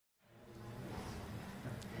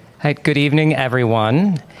Hi, good evening,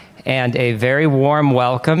 everyone, and a very warm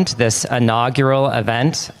welcome to this inaugural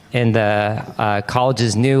event in the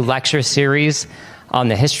college's new lecture series on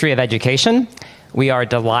the history of education. We are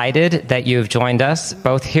delighted that you've joined us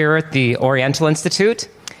both here at the Oriental Institute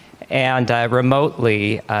and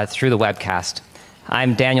remotely through the webcast.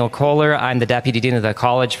 I'm Daniel Kohler. I'm the Deputy Dean of the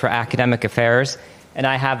College for Academic Affairs, and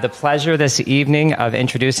I have the pleasure this evening of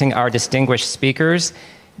introducing our distinguished speakers,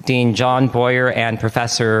 Dean John Boyer and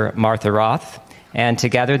Professor Martha Roth. And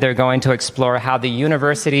together they're going to explore how the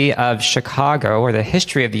University of Chicago, or the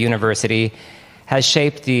history of the university, has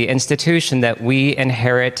shaped the institution that we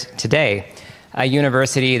inherit today. A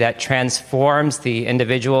university that transforms the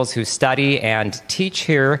individuals who study and teach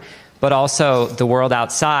here, but also the world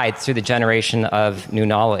outside through the generation of new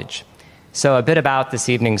knowledge. So a bit about this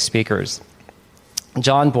evening's speakers.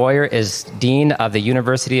 John Boyer is Dean of the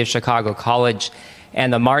University of Chicago College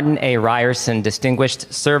and the Martin A. Ryerson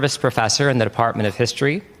Distinguished Service Professor in the Department of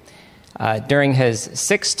History. During his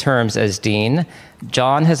 6 terms as Dean,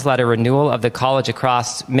 John has led a renewal of the college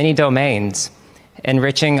across many domains,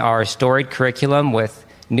 enriching our storied curriculum with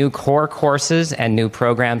new core courses and new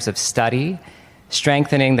programs of study,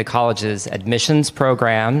 strengthening the college's admissions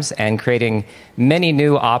programs, and creating many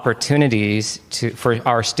new opportunities for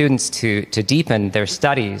our students to deepen their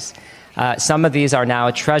studies. Some of these are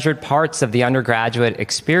now treasured parts of the undergraduate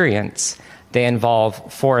experience. They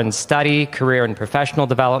involve foreign study, career and professional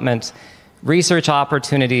development, research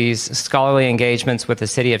opportunities, scholarly engagements with the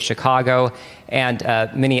city of Chicago, and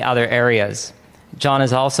many other areas. John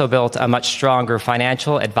has also built a much stronger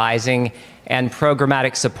financial advising and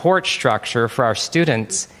programmatic support structure for our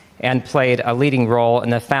students and played a leading role in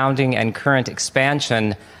the founding and current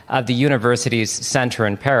expansion of the university's center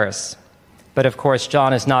in Paris. But of course,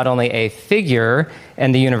 John is not only a figure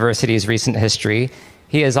in the university's recent history,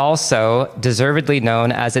 he is also deservedly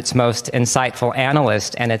known as its most insightful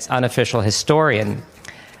analyst and its unofficial historian.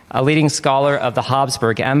 A leading scholar of the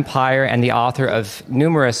Habsburg Empire and the author of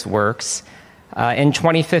numerous works, in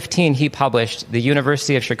 2015 he published The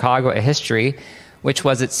University of Chicago, a History, which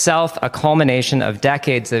was itself a culmination of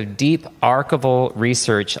decades of deep archival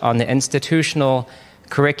research on the institutional,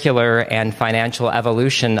 curricular, and financial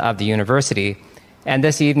evolution of the university. And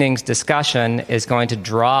this evening's discussion is going to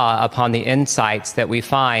draw upon the insights that we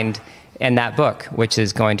find in that book, which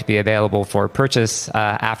is going to be available for purchase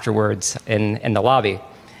afterwards in the lobby.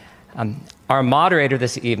 Our moderator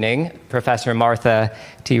this evening, Professor Martha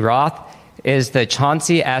T. Roth, is the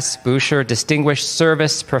Chauncey S. Boucher Distinguished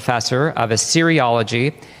Service Professor of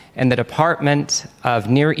Assyriology in the Department of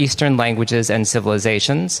Near Eastern Languages and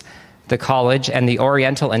Civilizations, the College, and the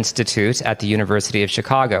Oriental Institute at the University of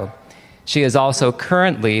Chicago. She is also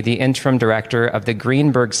currently the interim director of the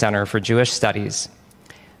Greenberg Center for Jewish Studies.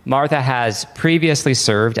 Martha has previously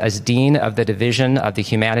served as dean of the Division of the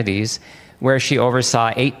Humanities, where she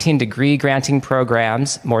oversaw 18 degree-granting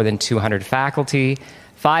programs, more than 200 faculty,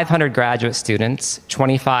 500 graduate students,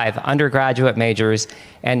 25 undergraduate majors,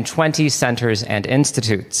 and 20 centers and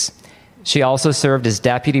institutes. She also served as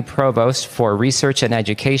Deputy Provost for Research and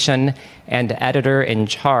Education and editor in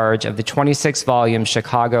charge of the 26-volume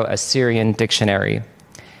Chicago Assyrian Dictionary.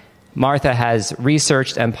 Martha has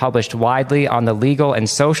researched and published widely on the legal and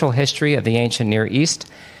social history of the ancient Near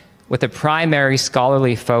East, with a primary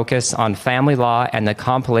scholarly focus on family law and the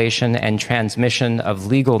compilation and transmission of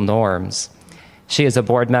legal norms. She is a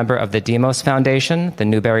board member of the Demos Foundation, the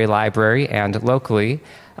Newberry Library, and locally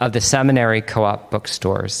of the Seminary Co-op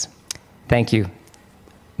bookstores. Thank you,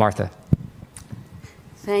 Martha.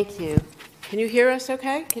 Thank you. Can you hear us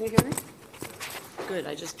okay? Can you hear me? Good,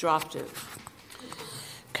 I just dropped it.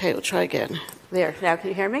 Okay, we'll try again. There, now can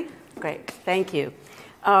you hear me? Great, thank you.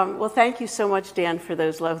 Well, thank you so much, Dan, for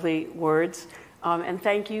those lovely words. And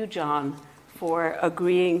thank you, John, for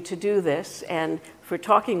agreeing to do this and for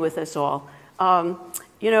talking with us all.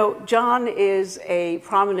 John is a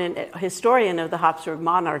prominent historian of the Habsburg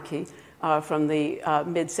monarchy, from the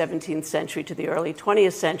mid-17th century to the early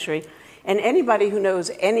 20th century. And anybody who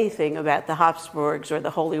knows anything about the Habsburgs or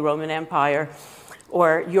the Holy Roman Empire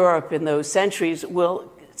or Europe in those centuries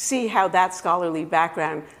will see how that scholarly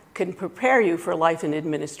background can prepare you for life in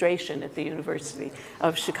administration at the University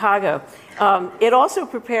of Chicago. It also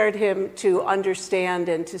prepared him to understand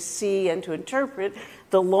and to see and to interpret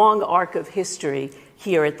the long arc of history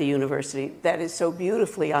here at the university that is so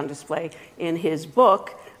beautifully on display in his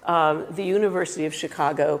book, The University of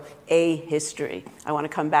Chicago, A History. I want to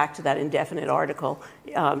come back to that indefinite article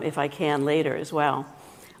if I can later as well.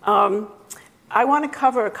 I want to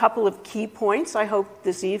cover a couple of key points, I hope,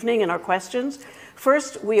 this evening in our questions.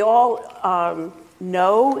 First, we all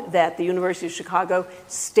know that the University of Chicago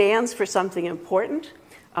stands for something important.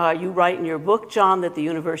 You write in your book, John, that the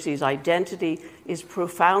university's identity is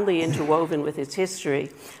profoundly interwoven with its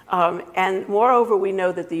history. And moreover, we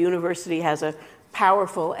know that the university has a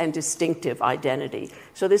powerful and distinctive identity.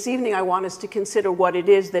 So this evening, I want us to consider what it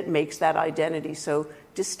is that makes that identity so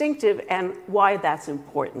distinctive and why that's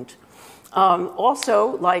important.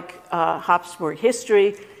 Also, like Habsburg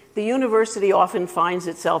history, the university often finds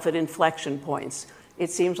itself at inflection points. It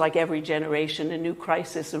seems like every generation a new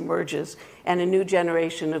crisis emerges and a new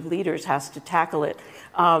generation of leaders has to tackle it.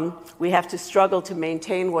 We have to struggle to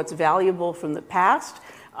maintain what's valuable from the past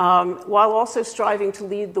while also striving to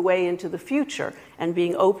lead the way into the future and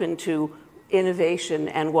being open to innovation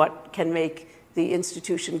and what can make the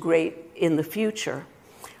institution great in the future.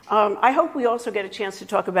 I hope we also get a chance to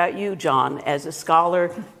talk about you, John, as a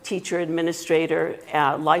scholar, teacher, administrator,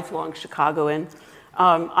 lifelong Chicagoan.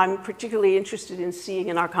 I'm particularly interested in seeing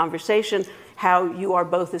in our conversation how you are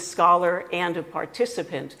both a scholar and a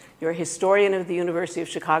participant. You're a historian of the University of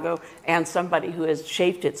Chicago and somebody who has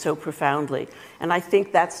shaped it so profoundly. And I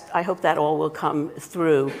think I hope that all will come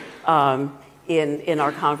through in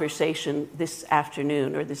our conversation this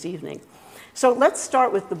afternoon or this evening. So let's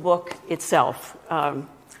start with the book itself.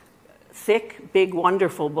 Thick, big,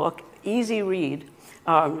 wonderful book, easy read.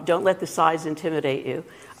 Don't let the size intimidate you.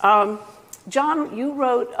 John, you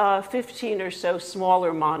wrote 15 or so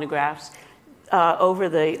smaller monographs over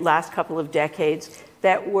the last couple of decades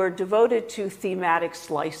that were devoted to thematic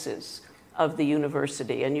slices of the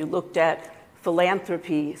university. And you looked at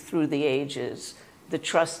philanthropy through the ages, the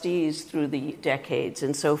trustees through the decades,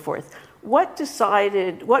 and so forth.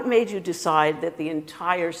 What made you decide that the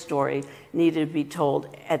entire story needed to be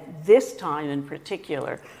told at this time in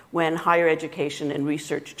particular, when higher education and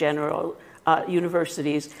research general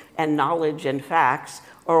universities and knowledge and facts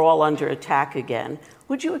are all under attack again?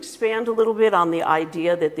 Would you expand a little bit on the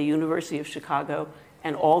idea that the University of Chicago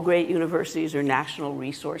and all great universities are national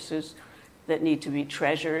resources that need to be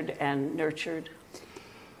treasured and nurtured?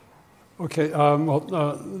 Okay,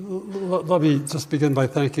 let me just begin by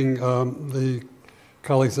thanking the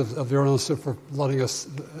colleagues of the Art Institute for letting us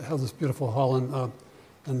have this beautiful hall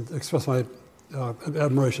and express my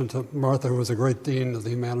admiration to Martha, who was a great dean of the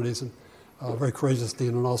humanities and a very courageous dean,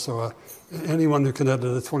 and also anyone who can edit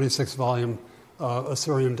a 26-volume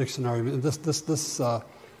Assyrian dictionary. I mean, this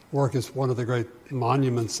work is one of the great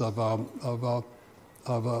monuments of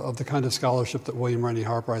the kind of scholarship that William Rainey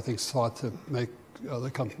Harper, I think, sought to make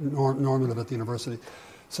normative at the university.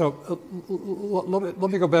 So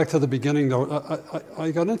let me go back to the beginning, though.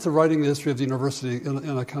 I got into writing the history of the university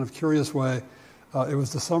in a kind of curious way. It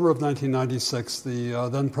was the summer of 1996. The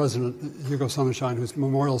then President, Hugo Sonnenschein, whose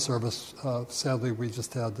memorial service, sadly, we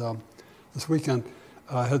just had this weekend,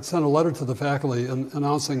 had sent a letter to the faculty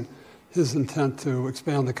announcing his intent to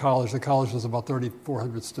expand the college. The college was about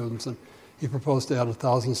 3,400 students, and he proposed to add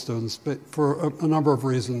 1,000 students, but for a number of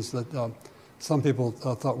reasons that some people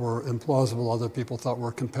thought were implausible, other people thought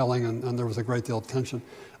were compelling, and there was a great deal of tension.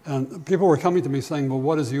 And people were coming to me saying,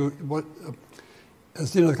 well, as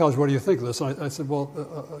dean of the college, what do you think of this? And I said,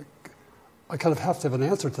 well, I kind of have to have an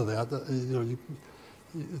answer to that.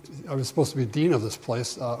 I was supposed to be dean of this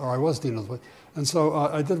place, or I was dean of this place. And so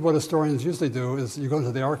I did what historians usually do, is you go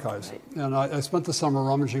into the archives. Right. And I spent the summer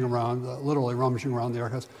rummaging around, literally rummaging around the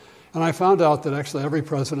archives. And I found out that actually every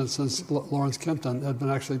president since Lawrence Kimpton had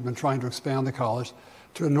been trying to expand the college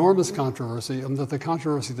to enormous controversy, and that the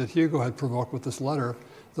controversy that Hugo had provoked with this letter,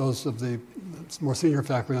 those of the more senior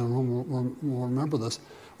faculty in the room will remember this,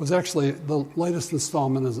 was actually the latest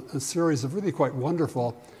installment in a series of really quite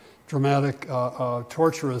wonderful, dramatic,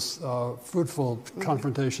 torturous, fruitful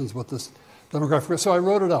confrontations with this demographic. So I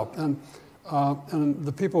wrote it up, and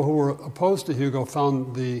the people who were opposed to Hugo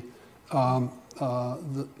found the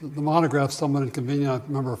monograph somewhat inconvenient. I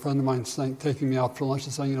remember a friend of mine taking me out for lunch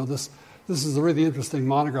and saying, this is a really interesting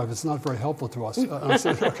monograph. It's not very helpful to us. And I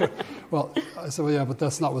said, okay. Well, yeah, but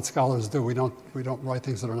that's not what scholars do. We don't write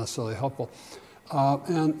things that are necessarily helpful.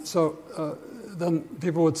 And so then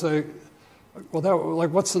people would say, well,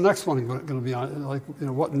 what's the next one going to be on?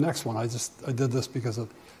 What next one? I did this because we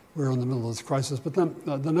were in the middle of this crisis. But then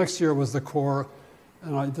the next year was the core.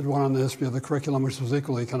 And I did one on the history of the curriculum, which was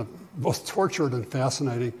equally kind of both tortured and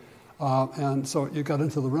fascinating. And so you got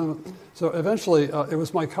into the room. So eventually, it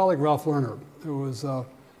was my colleague Ralph Lerner, who was,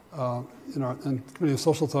 in Committee of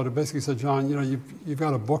Social Thought, who basically said, John, you've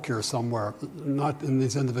got a book here somewhere, not in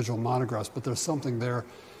these individual monographs, but there's something there.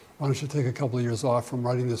 Why don't you take a couple of years off from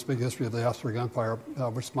writing this big history of the Habsburg Empire,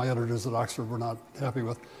 which my editors at Oxford were not happy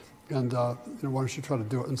with, and why don't you try to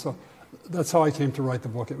do it? And so that's how I came to write the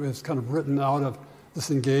book. It was kind of written out of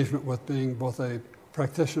this engagement with being both a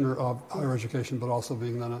practitioner of higher education, but also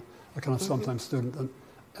being then a kind of sometimes student.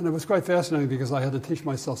 And it was quite fascinating because I had to teach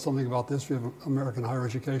myself something about the history of American higher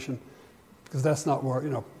education, because that's not where,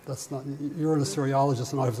 that's not, you're an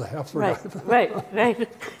Assyriologist and I was a Habsburg guy.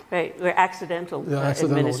 Right. We're accidental,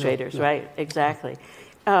 administrators, yeah. Right, exactly.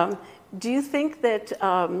 Do you think that,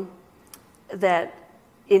 that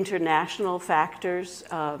international factors,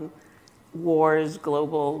 wars,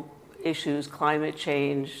 global issues, climate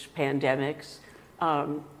change, pandemics,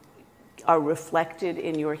 are reflected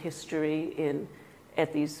in your history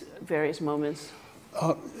at these various moments?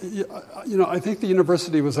 I think the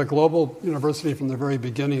university was a global university from the very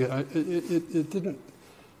beginning. It didn't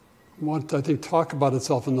want to, I think, talk about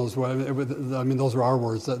itself in those ways. I mean, those are our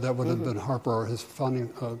words. That would have been Harper or his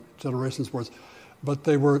founding generation's words. But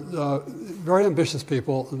they were very ambitious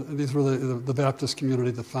people. These were the Baptist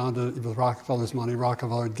community that founded it with Rockefeller's money.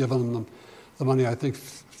 Rockefeller had given them the money, I think,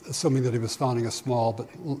 assuming that he was founding a small but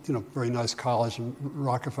very nice college, and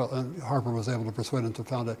Rockefeller and Harper was able to persuade him to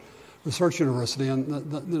found a research university. And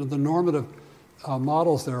the normative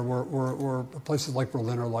models there were places like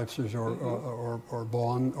Berlin or Leipzig or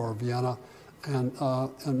Bonn or Vienna, and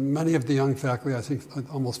many of the young faculty, I think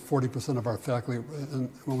almost 40% of our faculty,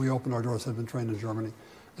 when we opened our doors, had been trained in Germany.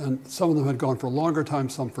 And some of them had gone for longer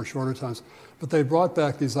times, some for shorter times. But they brought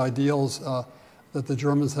back these ideals that the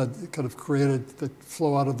Germans had kind of created that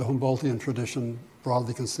flow out of the Humboldtian tradition,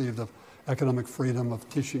 broadly conceived of academic freedom of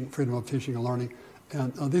teaching and learning.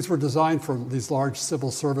 And these were designed for these large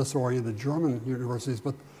civil service-oriented German universities,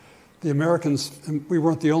 but the Americans, and we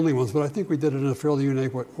weren't the only ones, but I think we did it in a fairly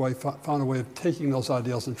unique way, found a way of taking those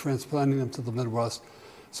ideals and transplanting them to the Midwest.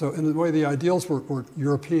 So in the way the ideals were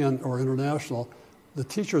European or international, the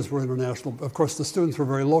teachers were international. Of course, the students were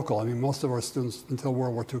very local. I mean, most of our students until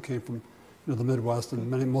World War II came from the Midwest, and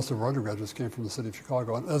most of our undergraduates came from the city of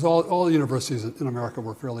Chicago. And as all the universities in America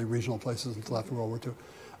were fairly regional places until after World War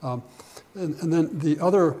II. And then the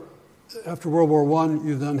other, after World War I,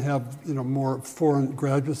 you then have more foreign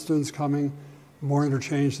graduate students coming, more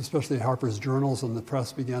interchange, especially Harper's journals, and the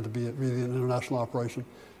press began to be really an international operation.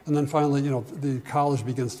 And then finally, the college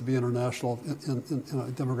begins to be international in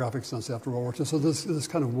a demographic sense after World War II. So this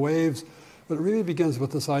kind of waves, but it really begins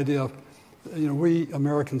with this idea of, we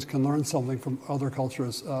Americans can learn something from other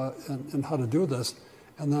cultures and how to do this.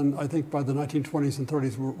 And then I think by the 1920s and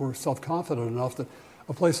 30s, we're self-confident enough that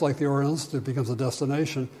a place like the Oriental Institute becomes a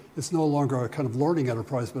destination. It's no longer a kind of learning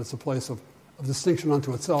enterprise, but it's a place of distinction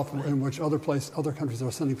unto itself, in which other countries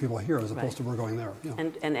are sending people here as opposed to we're going there. Yeah.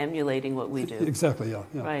 And emulating what we do. Exactly, yeah.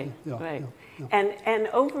 Right. Yeah. And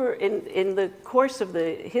over in the course of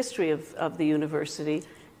the history of the university,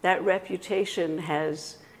 that reputation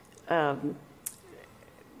has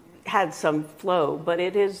had some flow, but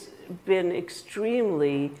it has been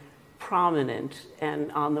extremely prominent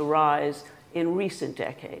and on the rise in recent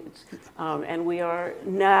decades. And we are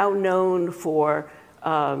now known for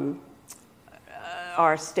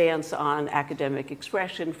our stance on academic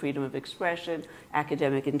expression, freedom of expression,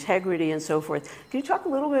 academic integrity, and so forth. Can you talk a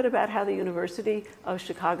little bit about how the University of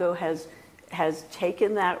Chicago has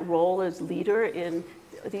taken that role as leader in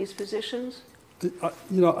these positions?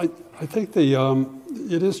 I think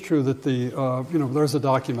it is true that there's a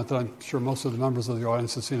document that I'm sure most of the members of the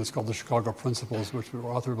audience have seen. It's called the Chicago Principles, which were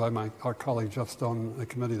authored by our colleague Jeff Stone, a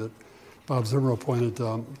committee that Bob Zimmer appointed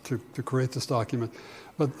to create this document.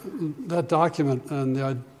 But that document and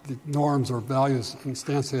the norms or values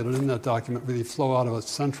instantiated in that document really flow out of a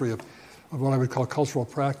century of what I would call cultural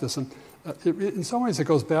practice. And in some ways it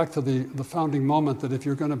goes back to the founding moment that if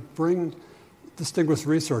you're going to bring distinguished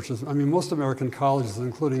researchers, I mean, most American colleges,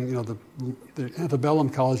 including the antebellum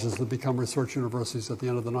colleges that become research universities at the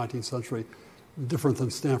end of the 19th century, different than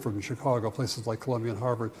Stanford and Chicago, places like Columbia and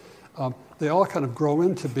Harvard, they all kind of grow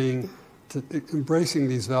into embracing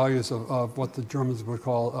these values of what the Germans would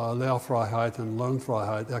call Lehrfreiheit and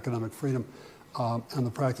Lernfreiheit, academic freedom, and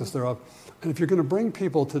the practice thereof. And if you're going to bring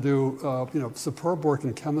people to do superb work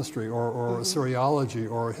in chemistry or Assyriology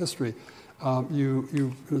or history,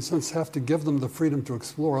 you in a sense have to give them the freedom to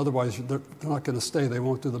explore. Otherwise, they're not going to stay. They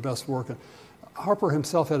won't do the best work. And Harper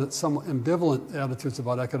himself had some ambivalent attitudes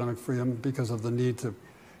about academic freedom because of the need to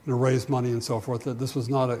raise money and so forth. That this was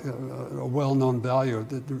not a well-known value.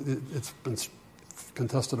 It's been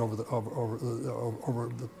contested over the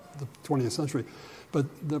 20th century. But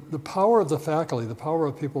the power of the faculty, the power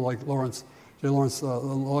of people like J. Lawrence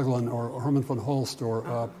Loglan or Hermann von Holst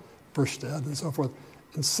or Berstead and so forth,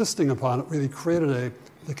 insisting upon it really created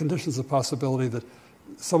the conditions of possibility that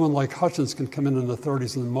someone like Hutchins can come in the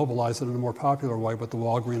 30s and mobilize it in a more popular way with the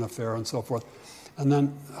Walgreen affair and so forth. And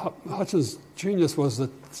then Hutchins' genius was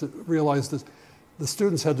to realize that the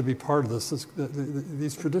students had to be part of this.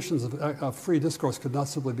 These traditions of free discourse could not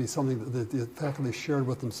simply be something that the faculty shared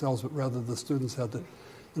with themselves, but rather the students had to.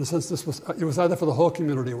 In a sense, it was either for the whole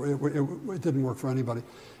community or it didn't work for anybody.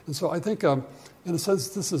 And so I think, in a sense,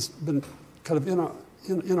 this has been kind of in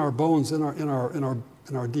our bones, in our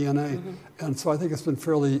DNA. Mm-hmm. And so I think it's been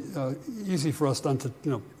fairly easy for us then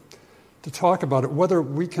to talk about it. Whether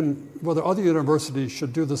other universities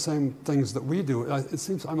should do the same things that we do, it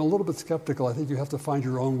seems I'm a little bit skeptical. I think you have to find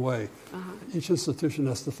your own way. Uh-huh. Each institution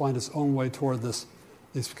has to find its own way toward these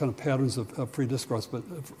kind of patterns of free discourse. But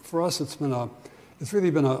for us, it's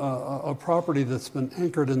really been a property that's been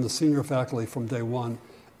anchored in the senior faculty from day one,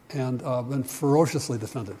 and been ferociously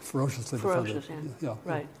defended. Yeah.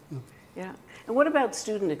 Right. Yeah. And what about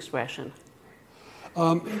student expression?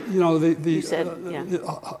 You said,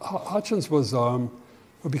 Hutchins was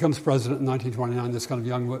who becomes president in 1929. This kind of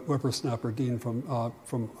young whippersnapper dean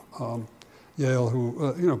from Yale,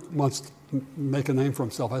 who wants to make a name for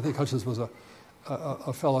himself. I think Hutchins was a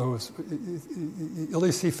fellow who was, at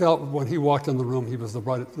least he felt when he walked in the room, he was the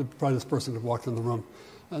brightest person who walked in the room.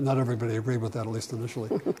 And not everybody agreed with that, at least initially.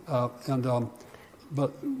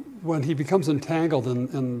 But when he becomes entangled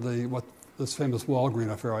in this famous Walgreen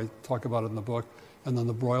affair, I talk about it in the book, and then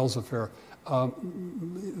the Broyles affair,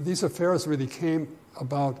 these affairs really came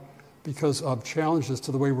about because of challenges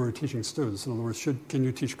to the way we were teaching students. In other words, can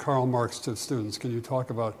you teach Karl Marx to students? Can you talk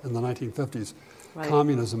about, in the 1950s, right,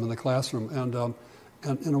 communism in the classroom? And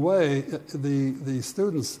in a way, the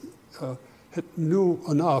students knew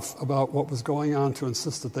enough about what was going on to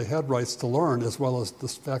insist that they had rights to learn, as well as the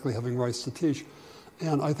faculty having rights to teach.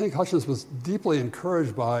 And I think Hutchins was deeply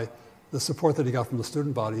encouraged by the support that he got from the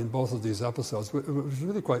student body in both of these episodes. It was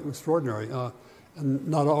really quite extraordinary, and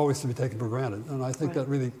not always to be taken for granted. And I think that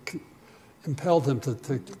really impelled him to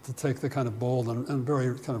take the kind of bold and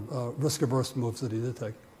very kind of risk-averse moves that he did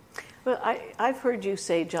take. Well, I've heard you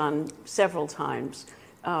say, John, several times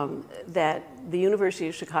that the University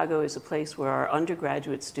of Chicago is a place where our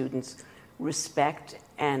undergraduate students respect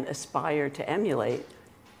and aspire to emulate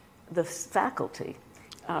the faculty,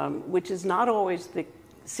 which is not always the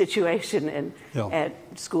situation at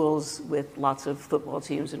schools with lots of football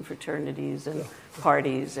teams and fraternities and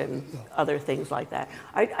parties and other things like that.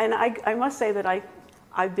 I must say that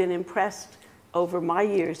I've been impressed over my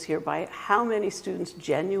years here by how many students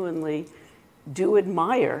genuinely do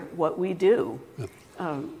admire what we do.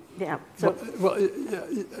 I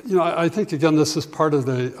think, again, this is part of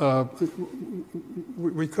the,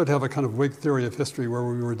 we could have a kind of Whig theory of history where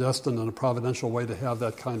we were destined in a providential way to have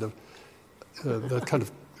that kind of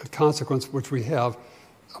consequence, which we have.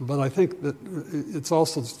 But I think that it's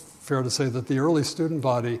also fair to say that the early student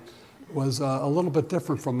body was a little bit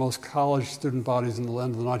different from most college student bodies in the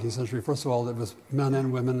end of the 19th century. First of all, it was men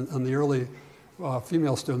and women, and the early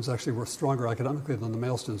female students actually were stronger academically than the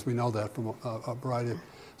male students. We know that from a variety of.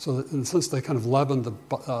 So in a sense, they kind of leavened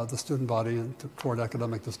the student body toward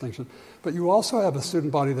academic distinction. But you also have a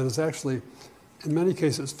student body that is actually, in many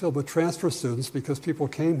cases, filled with transfer students because people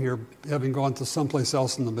came here having gone to someplace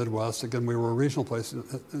else in the Midwest. Again, we were a regional place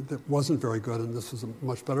that wasn't very good, and this was a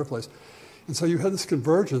much better place. And so you had this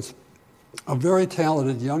convergence of very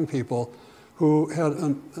talented young people who had,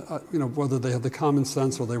 whether they had the common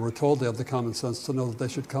sense or they were told they had the common sense to know that they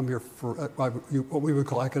should come here for what we would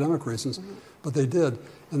call academic reasons, but they did.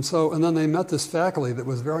 And then they met this faculty that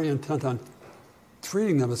was very intent on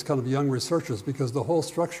treating them as kind of young researchers, because the whole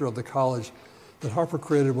structure of the college that Harper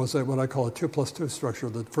created was what I call a 2+2 structure.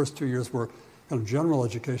 The first 2 years were kind of general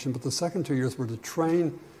education, but the second 2 years were to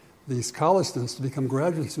train these college students to become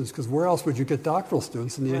graduate students, because where else would you get doctoral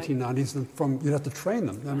students in the 1890s than you'd have to train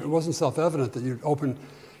them? I mean, it wasn't self-evident that you'd open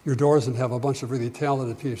your doors and have a bunch of really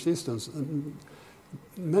talented PhD students. And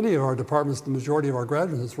many of our departments, the majority of our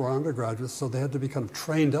graduates were undergraduates, so they had to be kind of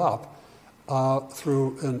trained up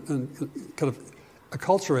through and kind of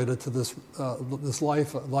acculturated to this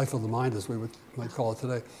life of the mind, as we might call it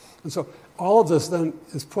today. And so all of this then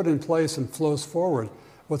is put in place and flows forward.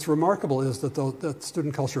 What's remarkable is that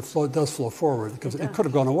student culture does flow forward, because it could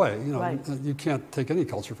have gone away. Right. You can't take any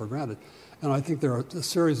culture for granted. And I think there are a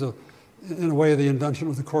series of, in a way, the invention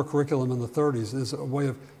of the core curriculum in the 30s is a way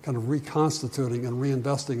of kind of reconstituting and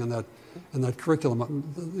reinvesting in that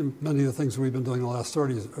curriculum. Many of the things we've been doing in the last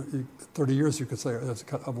 30 years, you could say, is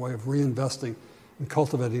a way of reinvesting and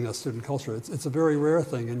cultivating that student culture. It's a very rare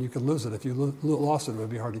thing, and you could lose it. If you lost it, it would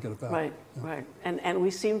be hard to get it back. Right. And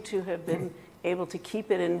we seem to have been able to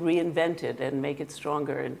keep it and reinvent it and make it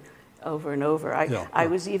stronger. And over and over. I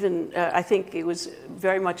was even, I think it was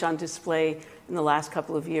very much on display in the last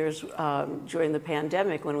couple of years during the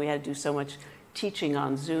pandemic when we had to do so much teaching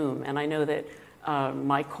on Zoom. And I know that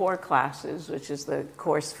my core classes, which is the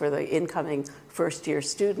course for the incoming first-year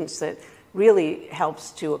students, that really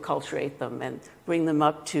helps to acculturate them and bring them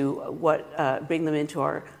up to bring them into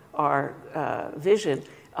our vision.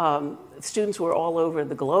 Students were all over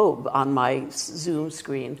the globe on my Zoom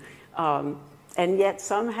screen. And yet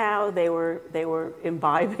somehow they were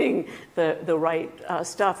imbibing the right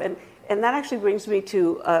stuff. And that actually brings me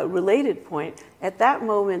to a related point. At that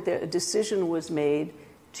moment, a decision was made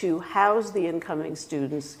to house the incoming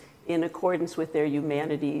students in accordance with their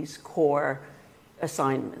humanities core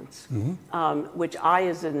assignments, which I,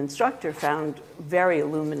 as an instructor, found very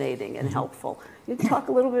illuminating and helpful. You can talk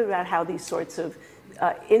a little bit about how these sorts of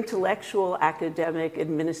intellectual, academic,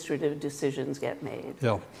 administrative decisions get made.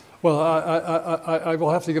 Yeah. Well, I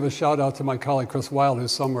will have to give a shout out to my colleague Chris Wilde,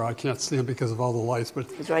 who's somewhere. I can't see him because of all the lights, but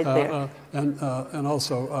he's right there. And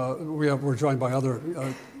also we're joined by other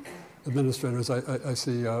administrators. I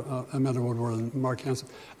see Amanda Woodward and Mark Hansen.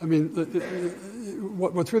 I mean,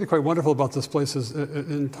 what's really quite wonderful about this place is,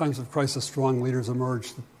 in times of crisis, strong leaders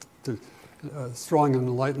emerge. Strong and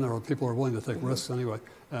enlightened, or people are willing to take risks anyway.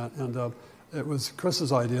 And it was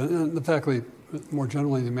Chris's idea, and the faculty, more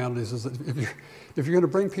generally in the humanities, is that if you're going to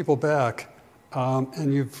bring people back,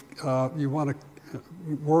 and you want to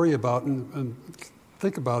worry about and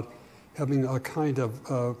think about having a kind of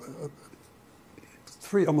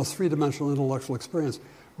almost three-dimensional intellectual experience,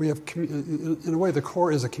 we have, in a way, the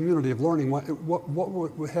core is a community of learning. What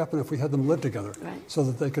would happen if we had them live together, so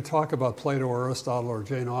that they could talk about Plato or Aristotle or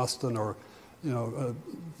Jane Austen or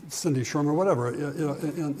Cindy Sherman, whatever,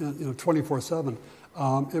 24/7.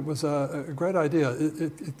 It was a great idea.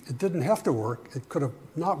 It didn't have to work. It could have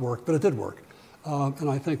not worked, but it did work. And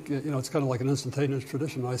I think it's kind of like an instantaneous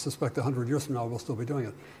tradition. I suspect 100 years from now we'll still be doing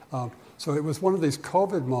it. So it was one of these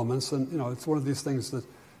COVID moments, and it's one of these things that,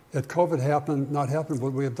 had COVID happened, not happened,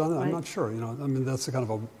 would we have done it? I'm not sure. I mean, that's a kind of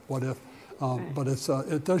a what if. But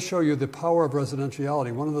it does show you the power of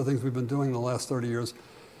residentiality. One of the things we've been doing in the last 30 years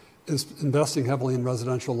is investing heavily in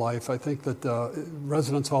residential life. I think that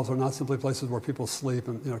residence halls are not simply places where people sleep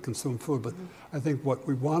and consume food, but I think what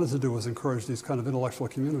we wanted to do was encourage these kind of intellectual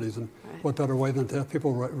communities, and what better way than to have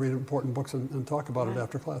people read important books and talk about it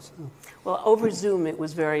after class. Yeah. Well, over Zoom, it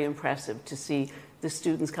was very impressive to see the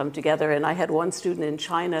students come together, and I had one student in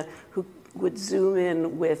China who would Zoom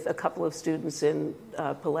in with a couple of students in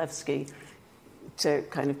Pulaski to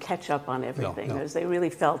kind of catch up on everything, because they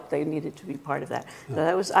really felt they needed to be part of that.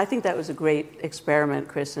 So I think that was a great experiment,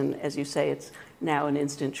 Chris, and as you say, it's now an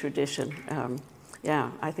instant tradition.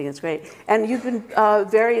 I think it's great. And you've been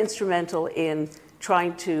very instrumental in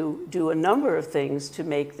trying to do a number of things to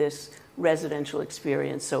make this residential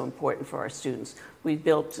experience so important for our students. We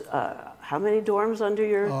built how many dorms under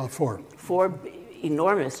your? 4. 4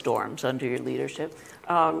 enormous dorms under your leadership.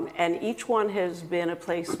 And each one has been a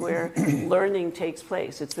place where learning takes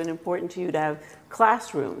place. It's been important to you to have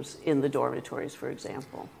classrooms in the dormitories, for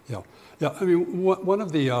example. Yeah. I mean, one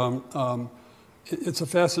of the it's a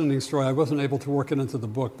fascinating story. I wasn't able to work it into the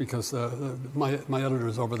book because my editor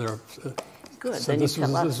is over there. Good. So then this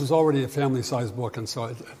was already a family-sized book, and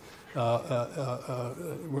so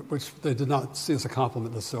which they did not see as a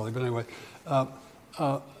compliment necessarily. But anyway.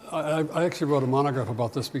 I actually wrote a monograph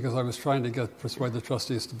about this because I was trying to persuade the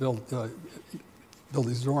trustees to build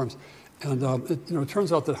these dorms, and it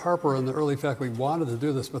turns out that Harper and the early faculty wanted to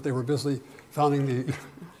do this, but they were busy founding the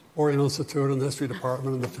Oriental Institute and the history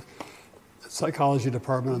department and the psychology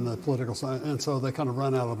department and the political science, and so they kind of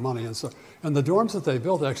ran out of money, and the dorms that they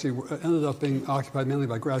built actually ended up being occupied mainly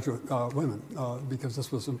by graduate women because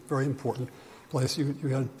this was a very important place. You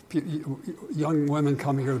had young women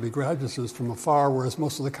coming here to be graduate students from afar, whereas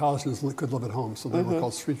most of the college students could live at home, so they were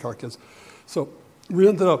called streetcar kids. So we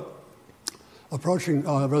ended up approaching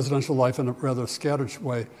residential life in a rather scattered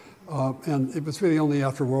way, and it was really only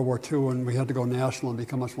after World War II when we had to go national and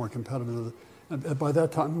become much more competitive. And by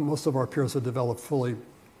that time, most of our peers had developed fully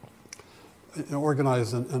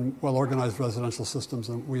organized and well-organized residential systems,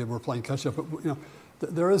 and we were playing catch-up. But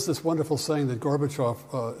there is this wonderful saying that Gorbachev,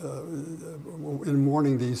 in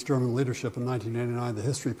mourning the East German leadership in 1989, the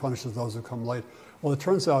history punishes those who come late. Well, it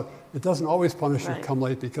turns out it doesn't always punish you who come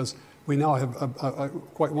late, because we now have a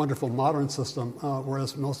quite wonderful modern system,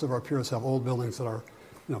 whereas most of our peers have old buildings that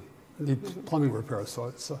need plumbing repairs. So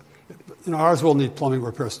it's ours will need plumbing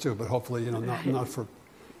repairs too, but hopefully not for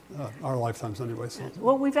our lifetimes anyway. So.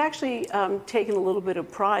 Well, we've actually taken a little bit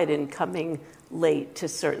of pride in coming late to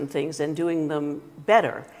certain things and doing them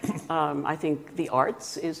better. I think the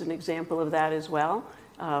arts is an example of that as well.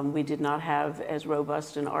 We did not have as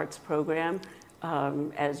robust an arts program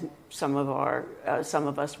as some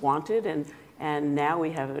of us wanted, and now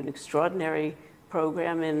we have an extraordinary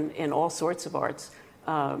program in all sorts of arts.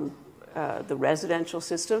 The residential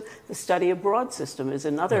system, the study abroad system is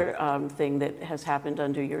another thing that has happened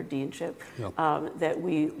under your deanship, that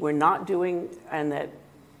we were not doing and that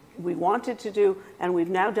we wanted to do, and we've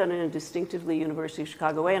now done it in a distinctively University of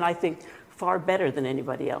Chicago way, and I think far better than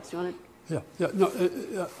anybody else. You want to?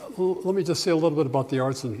 Let me just say a little bit about the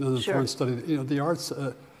arts and the foreign study. You know, the arts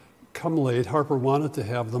come late. Harper wanted to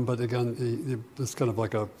have them, but again, it's kind of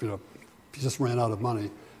like he just ran out of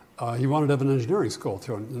money. He wanted to have an engineering school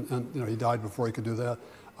too, and you know, he died before he could do that.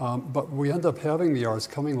 But we end up having the arts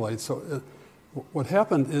coming late. So what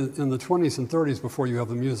happened in the 20s and 30s, before you have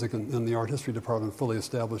the music and the art history department fully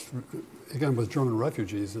established, again with German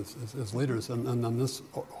refugees as leaders, and then this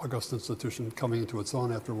august institution coming into its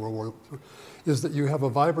own after World War II, is that you have a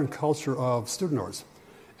vibrant culture of student arts.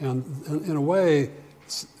 And in a way,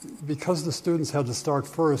 because the students had to start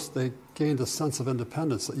first, they gained a sense of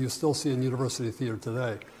independence that you still see in university theater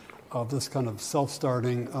today, of this kind of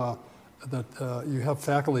self-starting, that you have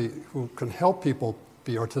faculty who can help people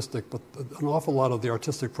be artistic, but an awful lot of the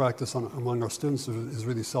artistic practice among our students is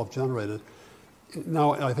really self-generated.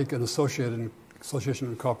 Now, I think in association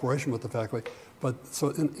and cooperation with the faculty, but so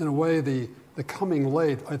in a way, the coming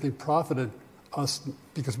late, I think, profited us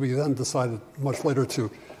because we then decided much later to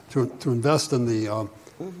invest in the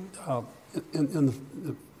in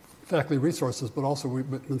the faculty resources, but also we've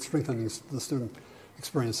been strengthening the student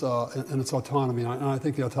experience and its autonomy, and I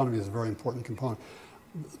think the autonomy is a very important component.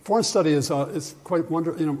 Foreign study is quite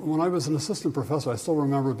wonderful. You know, when I was an assistant professor, I still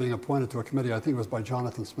remember being appointed to a committee. I think it was by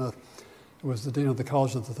Jonathan Smith, who was the dean of the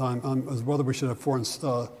college at the time, as whether we should have foreign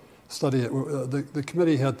study. The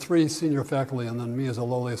committee had 3 senior faculty, and then me as a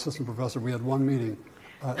lowly assistant professor. We had 1 meeting,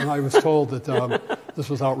 and I was told that this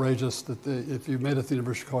was outrageous. That if you made it to the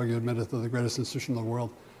University of Chicago, you had made it to the greatest institution in the world.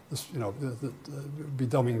 This, you know, be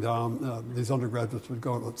dumbing down. These undergraduates would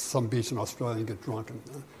go to some beach in Australia and get drunk,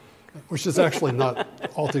 which is actually not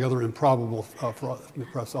altogether improbable for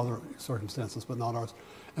perhaps other circumstances, but not ours.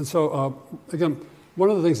 And so, again, one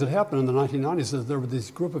of the things that happened in the 1990s is there were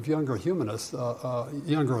these group of younger humanists,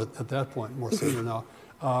 younger at that point, more senior now,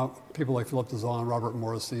 people like Philippe Dezan, Robert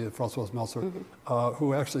Morrissey, Francois Meltzer,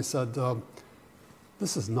 who actually said,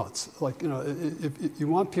 this is nuts. Like, you know, if you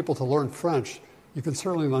want people to learn French, you can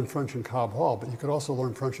certainly learn French in Cobb Hall, but you could also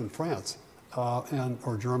learn French in France,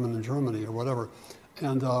 or German in Germany, or whatever.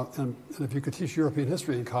 And if you could teach European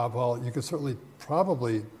history in Cobb Hall, you could certainly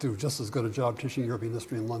probably do just as good a job teaching European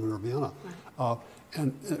history in London or Vienna.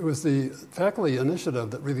 And it was the faculty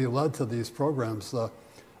initiative that really led to these programs that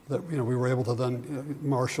we were able to then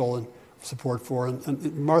marshal and support for.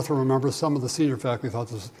 And Martha remembers some of the senior faculty thought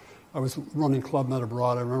this. I was running Club Med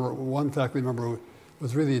Abroad. I remember one faculty member who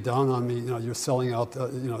was really down on me. You know, you're selling out.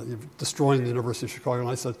 You're destroying the University of Chicago. And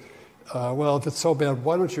I said, well, if it's so bad,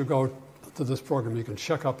 why don't you go to this program? You can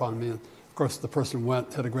check up on me. And of course, the person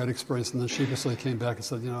went, had a great experience, and then sheepishly came back and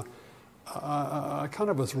said, I kind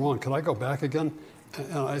of was wrong. Could I go back again?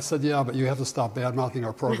 And I said, yeah, but you have to stop bad-mouthing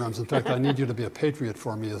our programs. In fact, I need you to be a patriot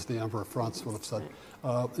for me, as the Emperor of France would have said.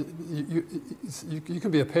 You can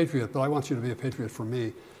be a patriot, but I want you to be a patriot for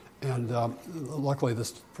me. And luckily,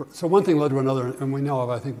 so one thing led to another, and we know of,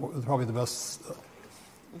 I think, probably the best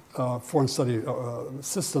foreign study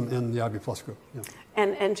system in the IB Plus group. Yeah.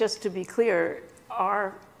 And just to be clear,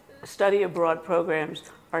 our study abroad programs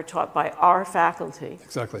are taught by our faculty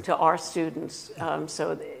to our students.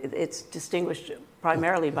 So it's distinguished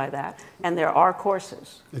primarily by that. And there are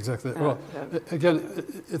courses. Exactly. Well, again,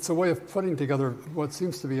 it's a way of putting together what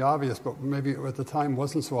seems to be obvious, but maybe at the time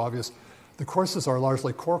wasn't so obvious. The courses are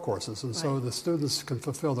largely core courses, and so the students can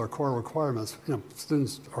fulfill their core requirements.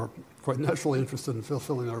 Students are quite naturally interested in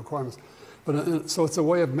fulfilling their requirements. But so it's a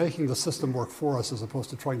way of making the system work for us as opposed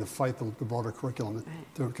to trying to fight the broader curriculum,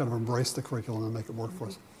 to kind of embrace the curriculum and make it work for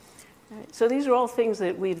us. Right. So these are all things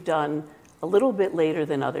that we've done a little bit later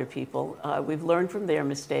than other people. We've learned from their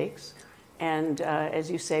mistakes. And as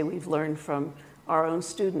you say, we've learned from our own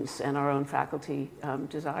students and our own faculty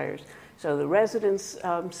desires. So the residence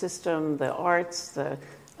system, the arts, the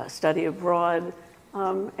study abroad.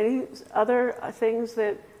 Any other things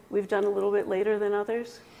that we've done a little bit later than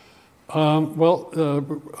others? I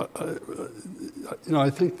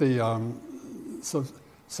think the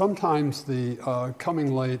sometimes the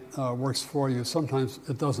coming late works for you, sometimes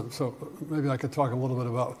it doesn't. So maybe I could talk a little bit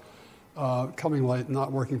about coming late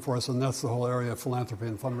not working for us, and that's the whole area of philanthropy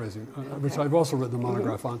and fundraising, which I've also written a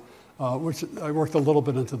monograph on, which I worked a little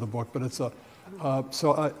bit into the book, but it's a,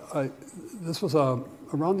 this was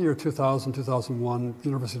around the year 2000, 2001, the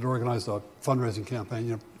university had organized a fundraising campaign.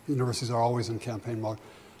 You know, universities are always in campaign mode.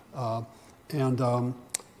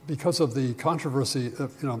 Because of the controversy,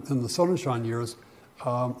 in the Sonnenschein years,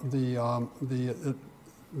 the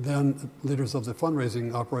then leaders of the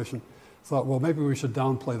fundraising operation thought, well, maybe we should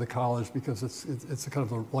downplay the college because it's a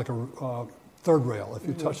kind of like a third rail. If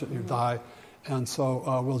you touch it, you die. And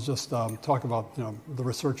so we'll just talk about the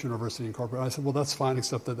research university incorporated. I said, well, that's fine,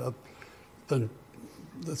 except that then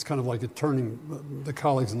it's kind of like turning the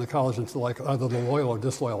colleagues in the college into like either the loyal or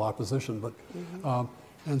disloyal opposition. But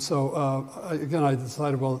and so again, I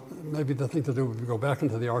decided, well, maybe the thing to do would be go back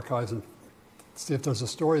into the archives and see if there's a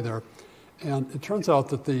story there. And it turns out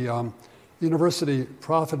that the university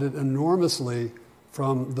profited enormously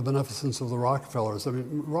from the beneficence of the Rockefellers. I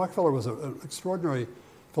mean, Rockefeller was an extraordinary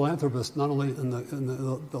philanthropist, not only in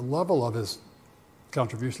the level of his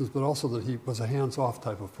contributions, but also that he was a hands-off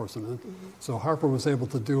type of person. And so Harper was able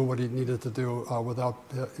to do what he needed to do without,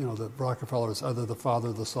 the Rockefellers, either the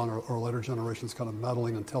father, the son, or later generations kind of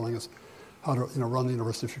meddling and telling us how to, run the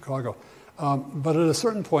University of Chicago. But at a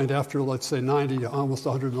certain point, after, let's say, 90, almost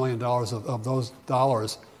 $100 million of those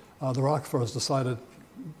dollars, the Rockefellers decided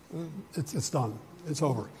it's done, it's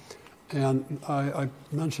over. And I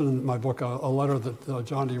mentioned in my book a letter that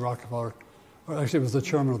John D. Rockefeller, or actually it was the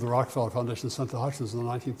chairman of the Rockefeller Foundation, sent to Hutchins in the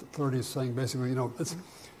 1930s, saying basically,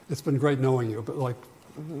 it's been great knowing you, but like,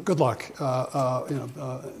 good luck.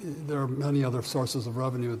 There are many other sources of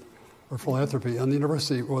revenue or philanthropy, and the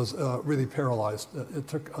university was really paralyzed. It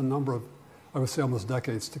took a number of, I would say, almost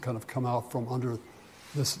decades to kind of come out from under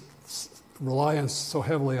this reliance so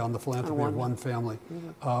heavily on the philanthropy of one family.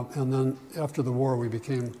 And then after the war, we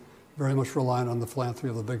became very much reliant on the philanthropy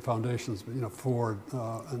of the big foundations, Ford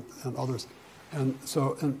and others. And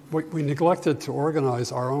so we neglected to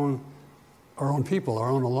organize our own people, our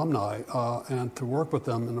own alumni, and to work with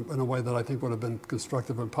them in a way that I think would have been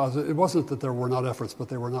constructive and positive. It wasn't that there were not efforts, but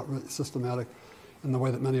they were not really systematic in the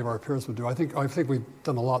way that many of our peers would do. I think we've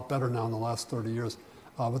done a lot better now in the last 30 years.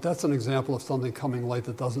 But that's an example of something coming late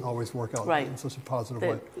that doesn't always work out in such a positive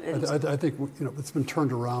way. I think it's been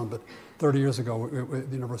turned around, but 30 years ago,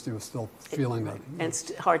 the university was still feeling that. And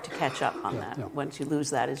it's hard to catch up on that once you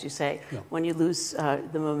lose that, as you say. Yeah. When you lose the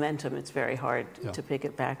momentum, it's very hard to pick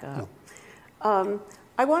it back up. Yeah.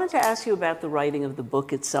 I wanted to ask you about the writing of the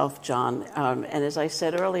book itself, John. And as I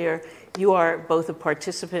said earlier, you are both a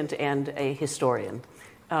participant and a historian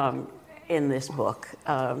in this book.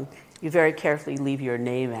 You very carefully leave your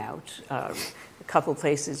name out. A couple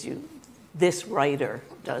places this writer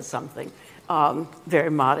does something very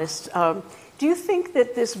modest. Do you think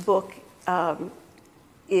that this book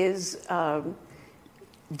is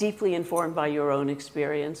deeply informed by your own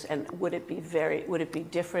experience, and would it be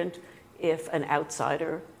different if an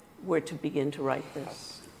outsider were to begin to write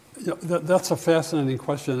this? Yeah, that's a fascinating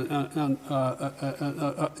question, and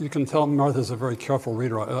you can tell Martha's a very careful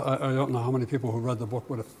reader. I don't know how many people who read the book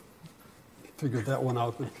would have figured that one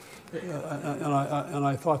out, and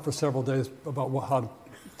I thought for several days about how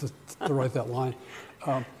to write that line.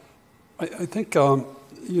 I think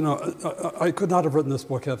I could not have written this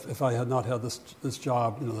book if I had not had this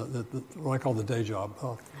job, what I call the day job,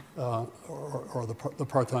 or the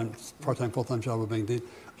part-time full-time job of being dean.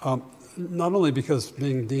 Not only because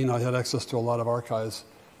being dean, I had access to a lot of archives,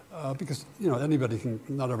 because anybody can,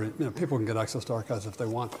 people can get access to archives if they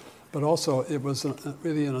want. But also, it was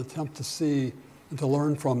really an attempt to see and to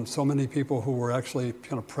learn from so many people who were actually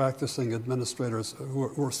kind of practicing administrators, who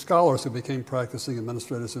were scholars who became practicing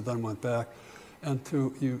administrators who then went back. And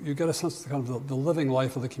you get a sense of kind of the living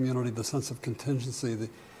life of the community, the sense of contingency,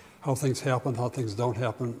 how things happen, how things don't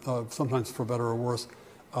happen, sometimes for better or worse.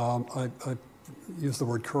 I use the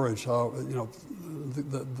word courage, the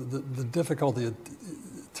difficulty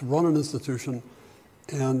to run an institution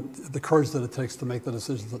and the courage that it takes to make the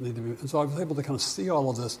decisions that need to be. And so I was able to kind of see all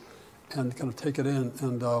of this and kind of take it in.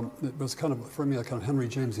 And it was kind of, for me, a kind of Henry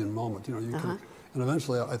Jamesian moment. And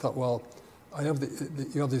eventually I thought, well, I have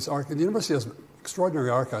you have these archives. The university has extraordinary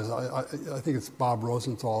archives. I think it's Bob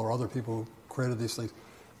Rosenthal or other people who created these things.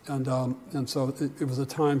 And so it was a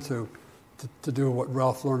time to do what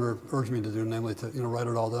Ralph Lerner urged me to do, namely to write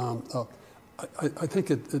it all down. I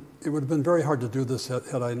think it would have been very hard to do this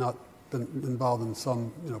had I not been involved in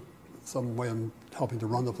some way in helping to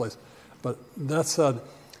run the place. But that said,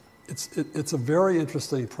 it's a very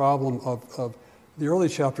interesting problem of the early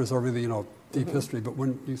chapters are really, deep history, but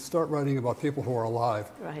when you start writing about people who are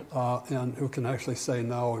alive, right. And who can actually say,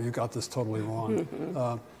 no, you got this totally wrong.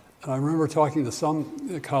 And I remember talking to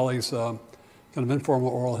some colleagues, kind of informal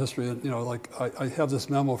oral history, and, I have this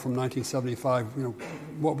memo from 1975,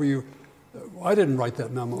 what were you, I didn't write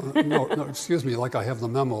that memo. No, excuse me, like I have the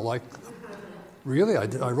memo, like, really? I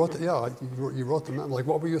did. I wrote it. Yeah, you wrote the memo. Like,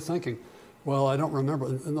 what were you thinking? Well, I don't remember.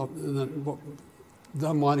 And then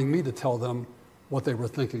them wanting me to tell them what they were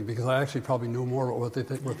thinking, because I actually probably knew more about what they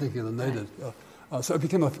were thinking than they did. So it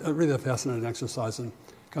became really a fascinating exercise in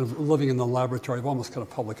kind of living in the laboratory of almost kind of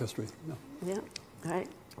public history. Yeah, right.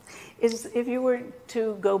 If you were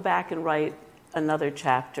to go back and write another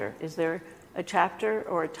chapter, is there a chapter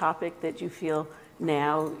or a topic that you feel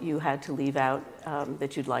now you had to leave out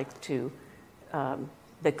that you'd like to,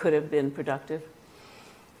 that could have been productive?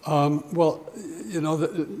 Well,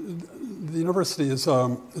 the university is,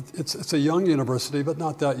 it's a young university, but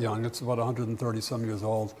not that young. It's about 130 some years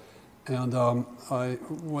old. And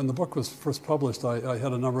when the book was first published, I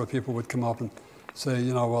had a number of people would come up and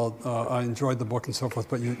say, I enjoyed the book and so forth,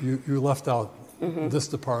 but you left out this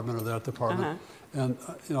department or that department. And,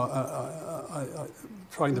 I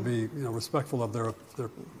trying to be, respectful of their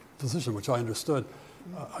position, which I understood.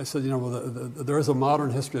 I said, there is a modern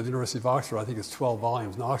history of the University of Oxford. I think it's 12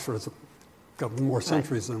 volumes. Now, Oxford has got more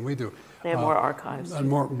centuries than we do. They have more archives. And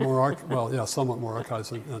somewhat more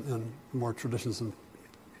archives and more traditions and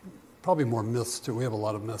probably more myths, too. We have a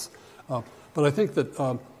lot of myths. But I think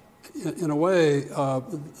that, in a way,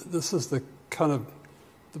 this is the kind of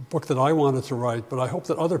the book that I wanted to write, but I hope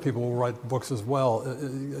that other people will write books as well.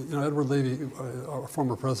 Edward Levy, our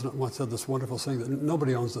former president, once said this wonderful thing that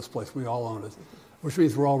nobody owns this place, we all own it, which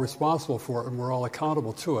means we're all responsible for it and we're all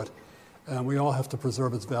accountable to it, and we all have to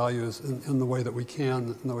preserve its values in the way that we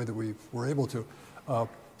can, in the way that we were able to. But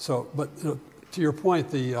to your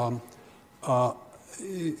point,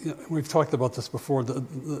 we've talked about this before,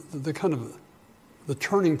 the kind of the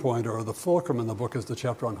turning point or the fulcrum in the book is the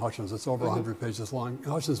chapter on Hutchins. It's over 100 pages long.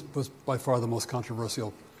 Hutchins was by far the most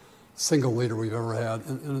controversial single leader we've ever had,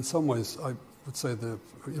 and in some ways, I would say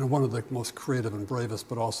one of the most creative and bravest,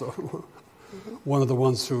 but also one of the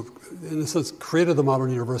ones who, in a sense, created the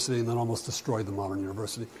modern university and then almost destroyed the modern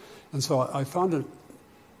university. And so I found it,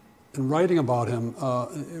 in writing about him,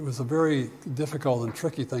 it was a very difficult and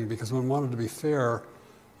tricky thing because one wanted to be fair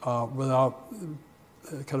without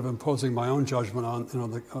kind of imposing my own judgment on,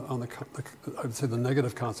 I would say, the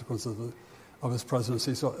negative consequences of his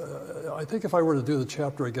presidency. So I think if I were to do the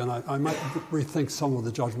chapter again, I might rethink some of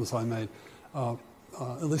the judgments I made.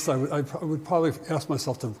 At least I would probably ask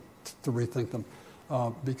myself to rethink them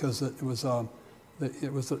because it was at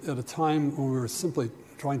a time when we were simply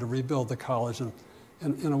trying to rebuild the college, and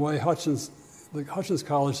in a way, Hutchins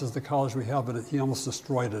College is the college we have, but he almost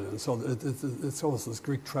destroyed it, and so it's almost this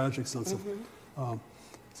Greek tragic sense of.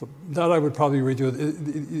 So that I would probably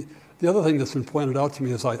redo. The other thing that's been pointed out to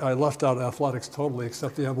me is I left out athletics totally,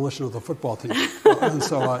 except the abolition of the football team, and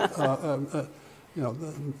so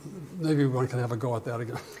maybe one can have a go at that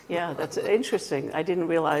again. Yeah, that's interesting. I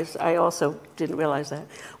also didn't realize that.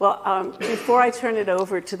 Well, before I turn it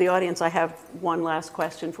over to the audience, I have one last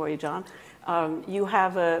question for you, John. You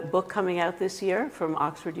have a book coming out this year from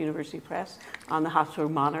Oxford University Press on the Habsburg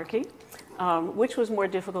monarchy. Which was more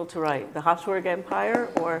difficult to write, the Habsburg Empire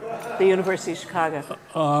or the University of Chicago?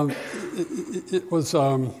 It was,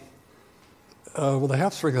 the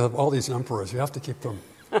Habsburgs have all these emperors. You have to keep them,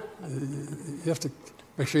 you have to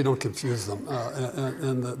make sure you don't confuse them.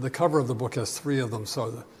 And the cover of the book has 3 of them,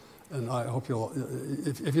 and I hope you'll,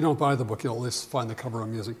 if you don't buy the book, you'll at least find the cover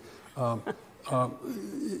amusing.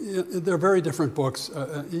 They're very different books.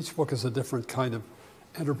 Each book is a different kind of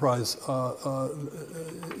enterprise.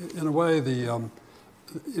 In a way, the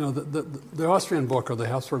Austrian book or the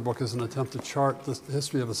Habsburg book is an attempt to chart the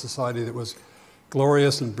history of a society that was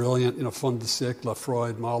glorious and brilliant, fun de siècle,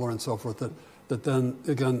 Freud, Mahler, and so forth, that then,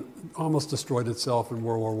 again, almost destroyed itself in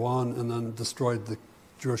World War I and then destroyed the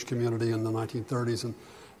Jewish community in the 1930s and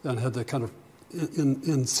then had to kind of,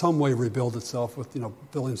 in some way, rebuild itself with,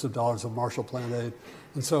 billions of dollars of Marshall Plan aid.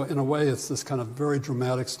 And so, in a way, it's this kind of very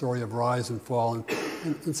dramatic story of rise and fall. And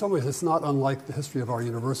in some ways, it's not unlike the history of our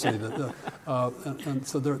university. And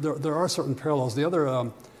so there are certain parallels. The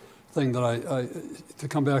other thing that to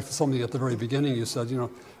come back to something at the very beginning, you said,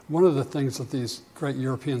 one of the things that these great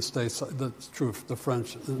European states, that's true of the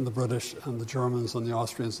French and the British and the Germans and the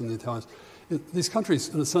Austrians and the Italians, these countries,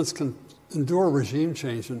 in a sense, can endure regime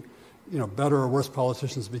change and, better or worse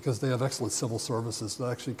politicians because they have excellent civil services that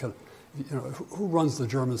actually can. Who runs the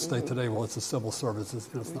German state today? Well, it's the civil services.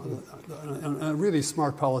 It's not, and really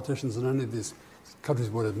smart politicians in any of these countries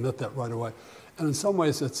would admit that right away. And in some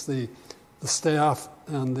ways, it's the staff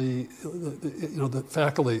and the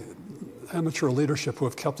faculty, amateur leadership who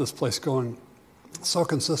have kept this place going so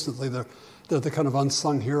consistently. They're the kind of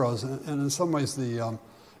unsung heroes. And in some ways,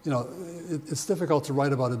 it's difficult to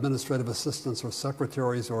write about administrative assistants or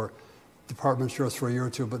secretaries or department chairs for a year or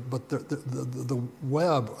two, but the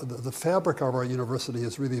web, the fabric of our university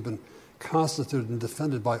has really been constituted and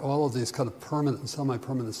defended by all of these kind of permanent and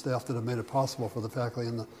semi-permanent staff that have made it possible for the faculty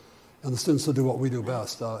and the students to do what we do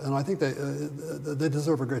best. And I think they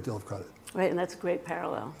deserve a great deal of credit. Right, and that's a great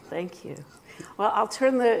parallel. Thank you. Well, I'll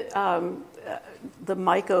turn the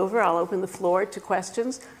mic over. I'll open the floor to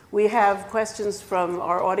questions. We have questions from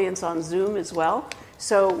our audience on Zoom as well.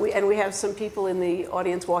 So we have some people in the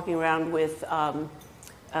audience walking around with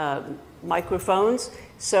microphones.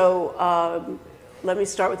 So let me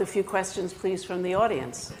start with a few questions, please, from the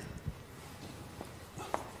audience.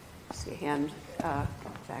 I see a hand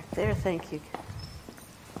back there. Thank you.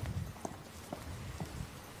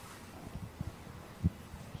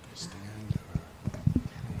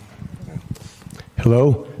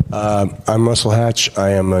 Hello, I'm Russell Hatch.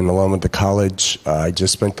 I am an alum at the college. I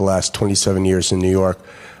just spent the last 27 years in New York.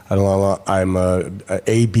 I'm a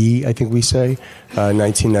AB, I think we say,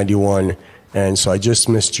 1991. And so I just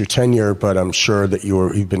missed your tenure, but I'm sure that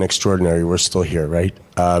you've been extraordinary. We're still here, right?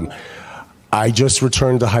 I just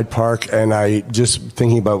returned to Hyde Park, and just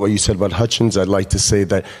thinking about what you said about Hutchins, I'd like to say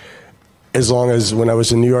that as long as when I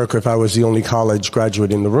was in New York, if I was the only college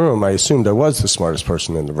graduate in the room, I assumed I was the smartest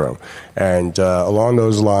person in the room. And along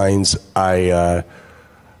those lines,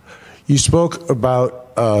 you spoke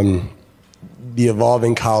about the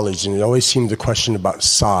evolving college, and it always seemed a question about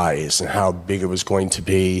size and how big it was going to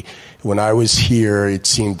be. When I was here, it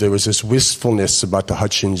seemed there was this wistfulness about the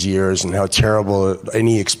Hutchins years and how terrible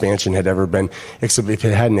any expansion had ever been, except if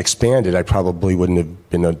it hadn't expanded, I probably wouldn't have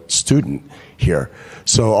been a student here.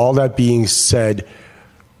 So all that being said,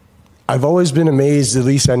 I've always been amazed, at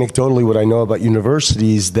least anecdotally, what I know about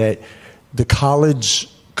universities, that the college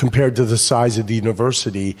compared to the size of the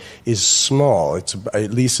university is small. It's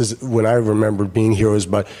at least when I remember being here, it was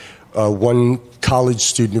about one college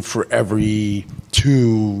student for every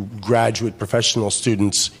 2 graduate professional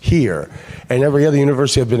students here. And every other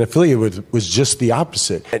university I've been affiliated with was just the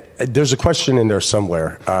opposite. There's a question in there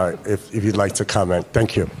somewhere, if you'd like to comment.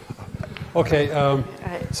 Thank you. Okay,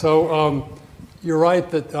 so you're right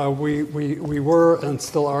that we were and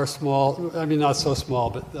still are small. I mean, not so small,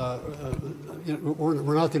 but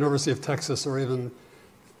we're not the University of Texas or even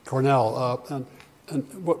Cornell. And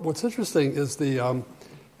what's interesting is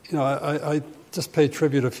I just paid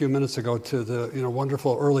tribute a few minutes ago to the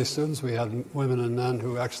wonderful early students we had, women and men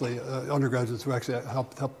who actually undergraduates who actually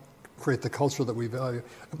helped create the culture that we value.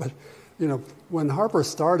 But when Harper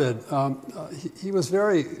started, he was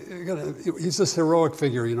he's this heroic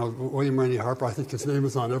figure, William Rainey Harper. I think his name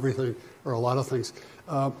is on everything, or a lot of things.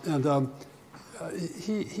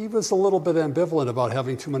 He was a little bit ambivalent about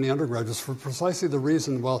having too many undergraduates for precisely the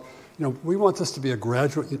reason, we want this to be a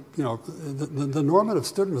graduate, the normative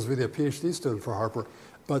student was really a PhD student for Harper,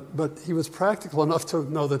 but he was practical enough to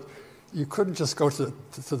know that you couldn't just go to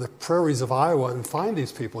the prairies of Iowa and find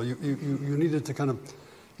these people. You needed to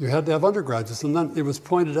you had to have undergraduates. And then it was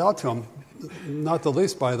pointed out to him, not the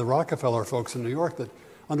least by the Rockefeller folks in New York, that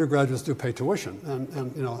undergraduates do pay tuition,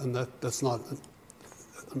 and that's not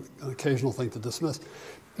an occasional thing to dismiss.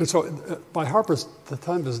 And so by the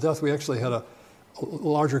time of his death, we actually had a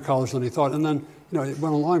larger college than he thought. And then, it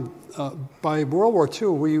went along. By World War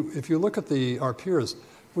II, if you look at our peers,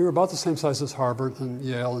 we were about the same size as Harvard and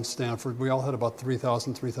Yale and Stanford. We all had about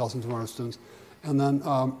 3,000, 3,200 students. And then,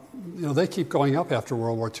 they keep going up after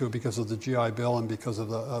World War II because of the GI Bill and because of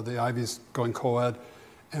the Ivies going co-ed.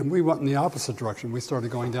 And we went in the opposite direction. We started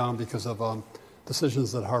going down because of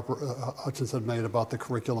decisions that Hutchins had made about the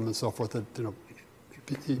curriculum and so forth that,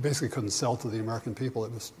 he basically couldn't sell to the American people.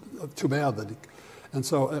 It was too bad that and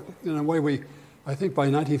so, in a way, I think by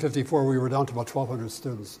 1954, we were down to about 1,200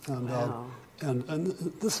 students. And, wow. and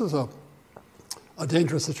this was a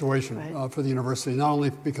dangerous situation for the university, not only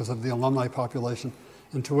because of the alumni population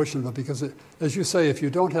and tuition, but because, as you say, if you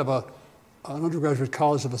don't have an undergraduate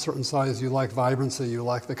college of a certain size, you lack vibrancy, you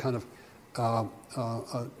lack the kind of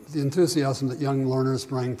the enthusiasm that young learners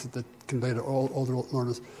bring that convey to older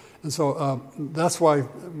learners. And so that's why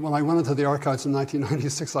when I went into the archives in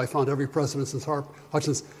 1996, I found every president since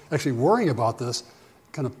Hutchins actually worrying about this,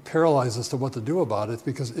 kind of paralyzed as to what to do about it,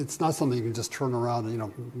 because it's not something you can just turn around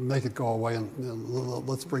and make it go away and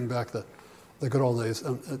let's bring back the good old days.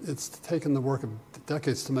 And it's taken the work of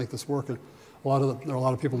decades to make this work, and there are a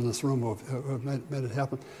lot of people in this room who have made it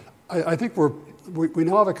happen. I think we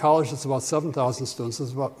now have a college that's about 7,000 students.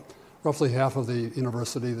 It's about roughly half of the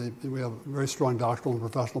university. We have very strong doctoral and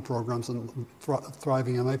professional programs and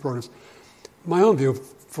thriving MA programs. My own view,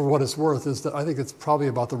 for what it's worth, is that I think it's probably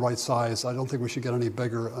about the right size. I don't think we should get any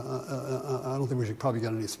bigger. I don't think we should probably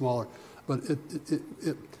get any smaller. But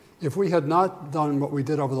if we had not done what we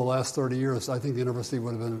did over the last 30 years, I think the university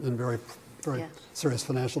would have been in very serious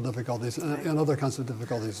financial difficulties and other kinds of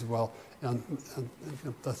difficulties as well. And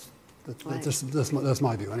that's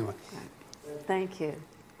my view anyway. Thank you.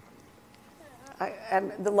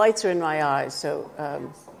 The lights are in my eyes, so.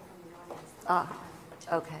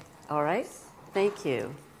 Okay. All right. Thank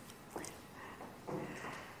you.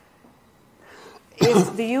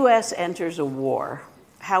 If the U.S. enters a war,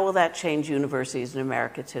 how will that change universities in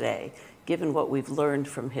America today, given what we've learned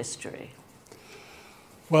from history?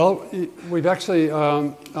 Well, we've actually,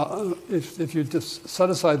 if you just set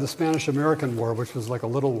aside the Spanish-American War, which was like a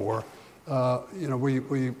little war, we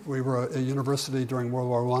were a university during World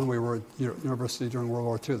War I, we were a university during World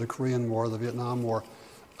War II, the Korean War, the Vietnam War,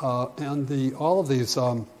 and all of these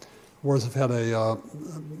wars have had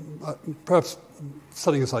perhaps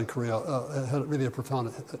setting aside Korea, had really a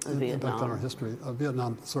profound impact on our history.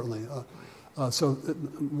 Vietnam, certainly. So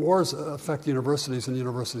wars affect universities, and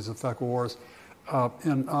universities affect wars.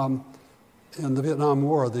 In the Vietnam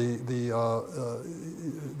War,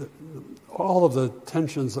 all of the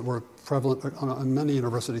tensions that were prevalent on many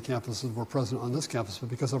university campuses were present on this campus, but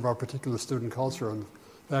because of our particular student culture and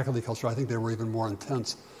faculty culture, I think they were even more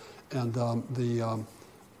intense. And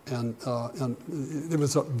it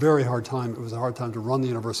was a very hard time. It was a hard time to run the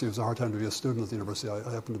university. It was a hard time to be a student at the university. I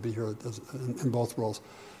happened to be here in both roles.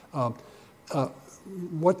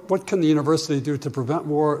 What can the university do to prevent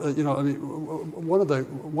war? One of the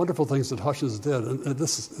wonderful things that Hutchins did, and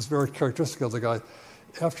this is very characteristic of the guy,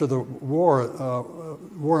 after the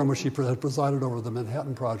war in which he had presided over the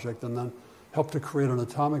Manhattan Project and then helped to create an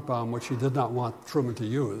atomic bomb, which he did not want Truman to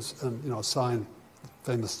use, and signed a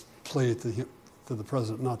famous plea to the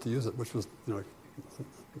president not to use it, which was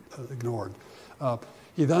ignored.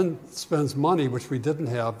 He then spends money, which we didn't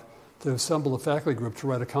have, to assemble a faculty group to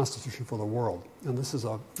write a constitution for the world. And this is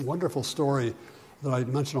a wonderful story that I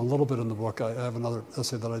mentioned a little bit in the book. I have another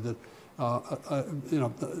essay that I did,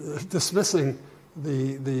 dismissing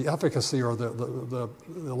the efficacy or the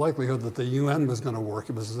likelihood that the UN was going to work.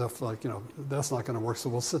 It was as if, that's not going to work, so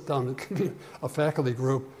we'll sit down and convene a faculty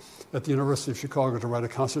group at the University of Chicago to write a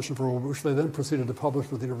constitution for the world, which they then proceeded to publish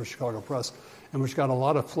with the University of Chicago Press, and which got a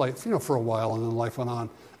lot of play, for a while, and then life went on.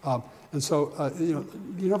 And so,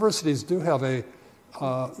 universities do have I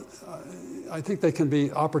think they can be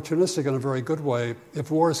opportunistic in a very good way.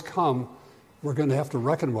 If wars come, we're going to have to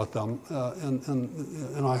reckon with them.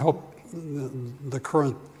 And I hope the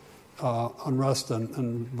current unrest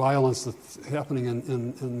and violence that's happening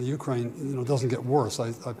in the Ukraine, doesn't get worse.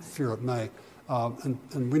 I fear it may.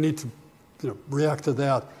 And we need to, react to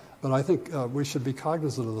that. But I think we should be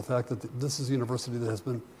cognizant of the fact that this is a university that has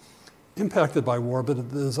been impacted by war, but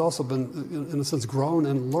it has also been, in a sense, grown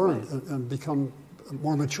and learned and become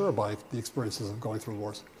more mature by the experiences of going through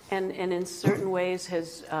wars. And in certain ways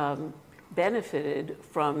has benefited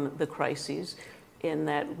from the crises in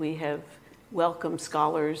that we have welcomed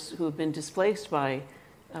scholars who have been displaced by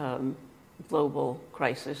global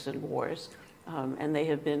crisis and wars, and they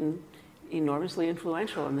have been enormously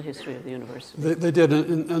influential in the history of the university. They did,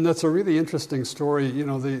 and that's a really interesting story.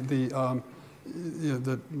 The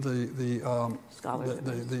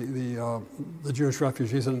Jewish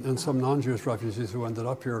refugees and some non-Jewish refugees who ended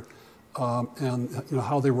up here, and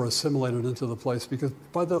how they were assimilated into the place. Because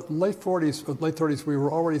by the late 40s, late 30s, we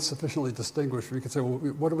were already sufficiently distinguished. We could say, well,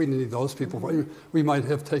 what do we need those people for? We might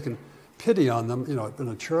have taken pity on them, in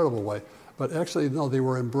a charitable way, but actually, no, they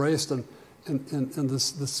were embraced, and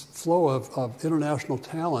this flow of international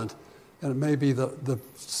talent. And it may be the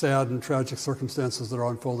sad and tragic circumstances that are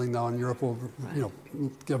unfolding now in Europe will,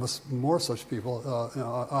 give us more such people.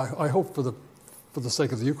 I hope for the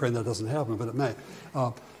sake of the Ukraine that doesn't happen, but it may.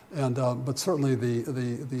 But certainly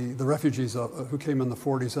the refugees who came in the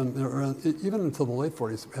 40s and even until the late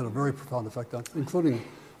 40s had a very profound effect on, including,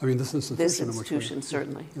 this institution. This institution,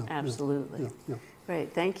 certainly, absolutely. Yeah.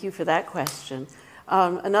 Great, thank you for that question.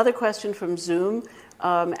 Another question from Zoom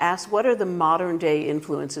asks, what are the modern day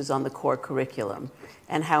influences on the core curriculum,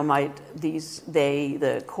 and how might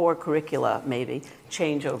the core curricula maybe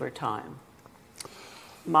change over time?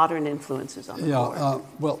 Modern influences on the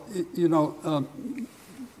core.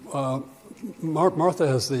 Martha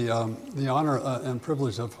has the honor and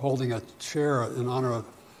privilege of holding a chair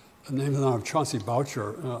named in honor of Chauncey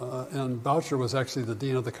Boucher, and Boucher was actually the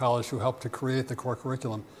dean of the college who helped to create the core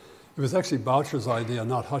curriculum. It was actually Boucher's idea,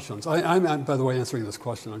 not Hutchins. I'm, by the way, answering this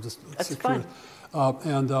question. I'm just That's fine.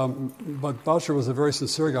 But Boucher was a very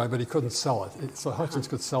sincere guy, but he couldn't sell it. So Hutchins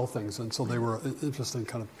could sell things, and so they were an interesting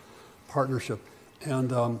kind of partnership.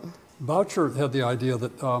 And Boucher had the idea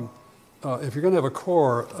that if you're going to have a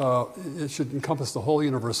core, it should encompass the whole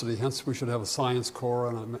university. Hence, we should have a science core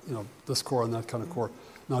and this core and that kind of core,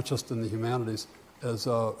 not just in the humanities, as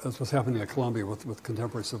was happening at Columbia with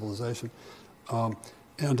contemporary civilization.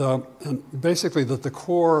 And basically that the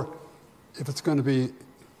core, if it's going to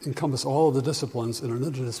encompass all of the disciplines in an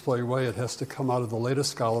interdisciplinary way, it has to come out of the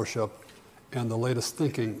latest scholarship and the latest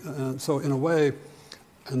thinking. And so in a way,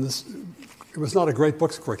 it was not a great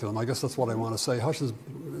books curriculum. I guess that's what I want to say. Hutchins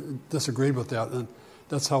disagreed with that, and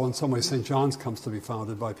that's how in some ways St. John's comes to be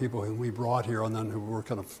founded by people who we brought here and then who were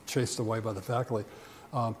kind of chased away by the faculty.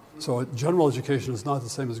 So general education is not the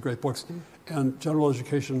same as great books. And general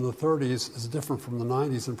education in the 30s is different from the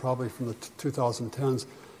 90s and probably from the 2010s.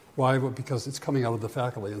 Why? Well, because it's coming out of the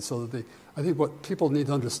faculty. And so I think what people need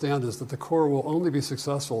to understand is that the core will only be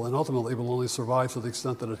successful and ultimately will only survive to the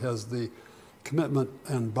extent that it has the commitment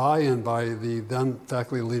and buy-in by the then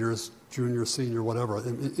faculty leaders, junior, senior, whatever,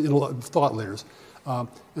 thought leaders.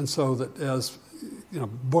 And so that as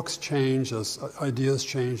books change, as ideas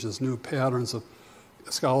change, as new patterns of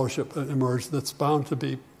scholarship emerge, that's bound to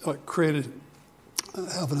be created,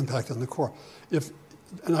 have an impact on the core.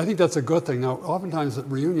 And I think that's a good thing. Now, oftentimes at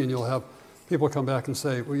reunion, you'll have people come back and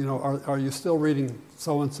say, well, are you still reading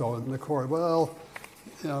so-and-so in the core? Well,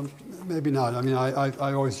 maybe not. I mean,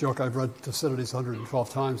 I always joke I've read Thucydides 112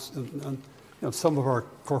 times, and some of our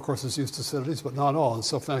core courses use Thucydides, but not all. And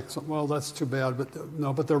so, well, that's too bad.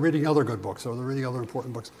 But they're reading other good books, or they're reading other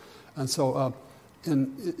important books. And so,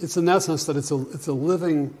 it's in that sense that it's a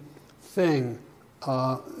living thing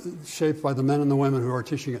shaped by the men and the women who are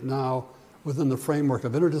teaching it now within the framework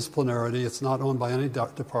of interdisciplinarity. It's not owned by any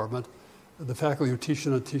department. The faculty who teach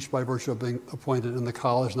in it teach by virtue of being appointed in the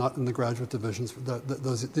college, not in the graduate divisions.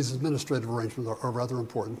 These administrative arrangements are rather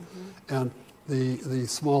important. Mm-hmm. And the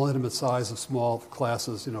small, intimate size of small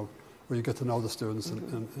classes, where you get to know the students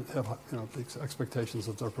and have the expectations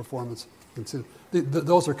of their performance.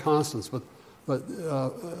 Those are constants, but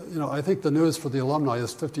I think the news for the alumni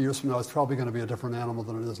is 50 years from now, it's probably going to be a different animal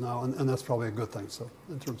than it is now, and that's probably a good thing. So,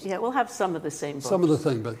 in terms, we'll have some of the same books. Some of the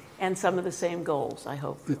thing, and some of the same goals, I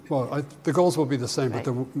hope. Well, the goals will be the same, right.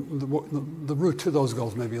 But the route to those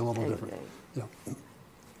goals may be a little different. Yeah.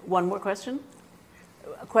 One more question?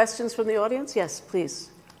 Questions from the audience? Yes,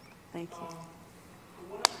 please. Thank you.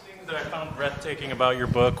 One of the things that I found breathtaking about your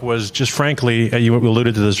book was just, frankly, you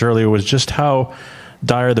alluded to this earlier, was just how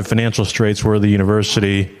dire the financial straits were of the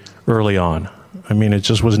university early on. I mean, it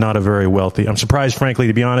just was not a very wealthy. I'm surprised, frankly,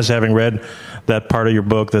 to be honest, having read that part of your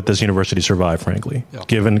book, that this university survived, frankly. Yeah.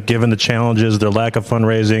 Given the challenges, the lack of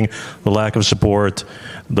fundraising, the lack of support,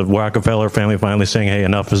 the Rockefeller family finally saying, hey,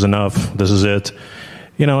 enough is enough, this is it.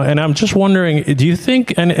 And I'm just wondering, do you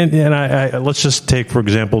think, and let's just take, for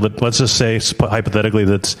example, that let's just say hypothetically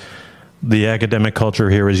that the academic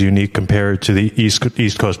culture here is unique compared to the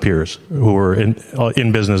East Coast peers who were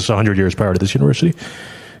in business 100 years prior to this university.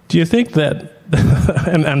 Do you think that,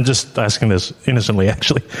 and I'm just asking this innocently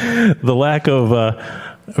actually, the lack of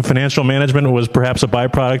financial management was perhaps a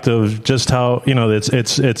byproduct of just how,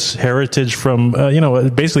 its heritage from,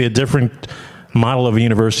 basically a different model of a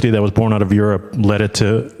university that was born out of Europe led it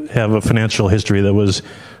to have a financial history that was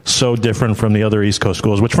so different from the other East Coast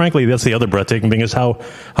schools, which frankly, that's the other breathtaking thing, is how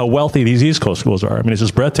wealthy these East Coast schools are. I mean, it's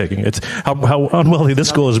just breathtaking. It's how unwealthy this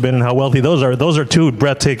school has been and how wealthy those are. Those are two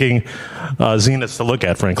breathtaking zeniths to look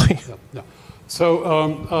at, frankly. Yeah.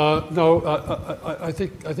 So, no, I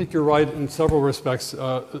think you're right in several respects.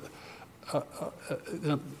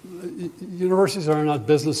 Universities are not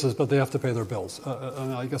businesses, but they have to pay their bills.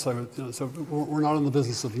 I guess I would. So we're not in the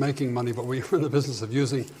business of making money, but we're in the business of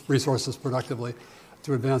using resources productively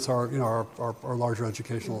to advance our larger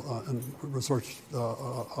educational and research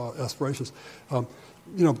aspirations.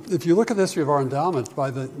 If you look at the history of our endowment,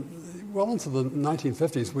 well into the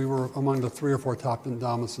 1950s, we were among the 3 or 4 top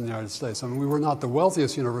endowments in the United States. I mean, we were not the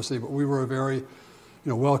wealthiest university, but we were a very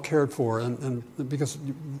well cared for, and because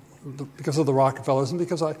of the Rockefellers, and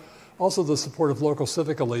because also the support of local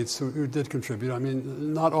civic elites who did contribute. I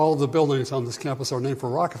mean, not all of the buildings on this campus are named for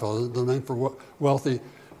Rockefeller. They're named for wealthy,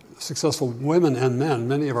 successful women and men.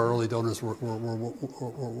 Many of our early donors were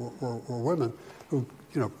women who,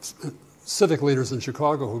 civic leaders in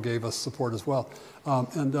Chicago who gave us support as well.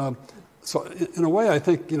 So in a way, I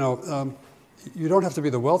think, you don't have to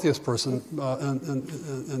be the wealthiest person, and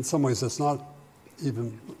in some ways that's not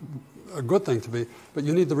even a good thing to be, but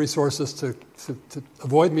you need the resources to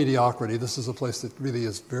avoid mediocrity. This is a place that really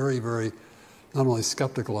is very, very not only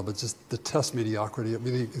skeptical of it, just detests mediocrity. It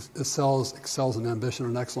really excels in ambition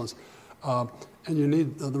and excellence. And you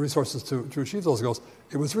need the resources to achieve those goals.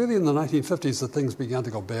 It was really in the 1950s that things began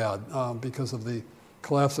to go bad because of the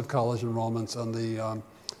collapse of college enrollments and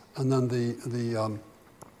then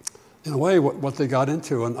in a way, what they got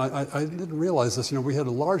into, and I didn't realize this, we had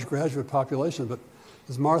a large graduate population, but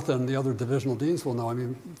as Martha and the other divisional deans will know, I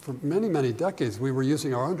mean, for many, many decades, we were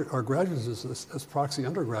using our graduates as proxy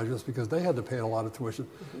undergraduates because they had to pay a lot of tuition.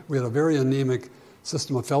 We had a very anemic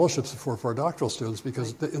system of fellowships for our doctoral students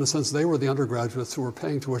because, in a sense, they were the undergraduates who were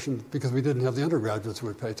paying tuition because we didn't have the undergraduates who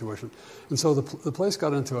would pay tuition. And so the place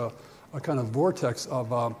got into a kind of vortex of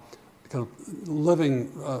kind of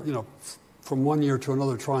living, from one year to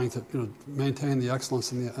another, trying to maintain the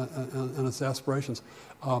excellence and its aspirations.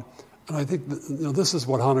 And I think this is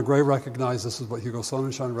what Hannah Gray recognized. This is what Hugo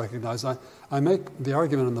Sonnenschein recognized. I make the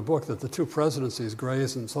argument in the book that the two presidencies,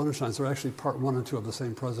 Gray's and Sonnenschein's, are actually part one and two of the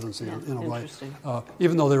same presidency in a way.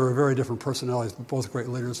 Even though they were very different personalities, but both great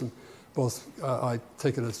leaders, and both I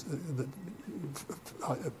take it as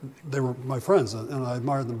they were my friends, and I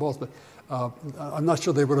admired them both. But I'm not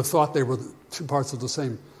sure they would have thought they were two parts of the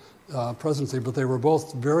same presidency, but they were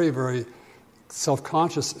both very, very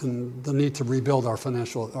self-conscious in the need to rebuild our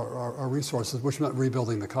financial our resources, which meant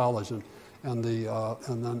rebuilding the college and the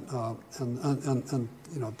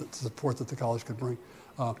support that the college could bring.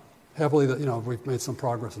 Happily, that we've made some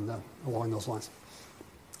progress in that along those lines.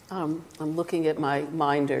 I'm looking at my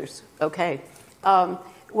minders. Okay.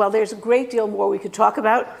 Well, there's a great deal more we could talk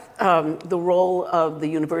about. The role of the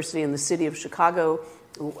university in the city of Chicago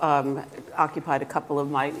occupied a couple of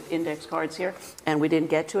my index cards here, and we didn't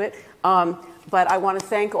get to it. But I want to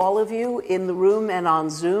thank all of you in the room and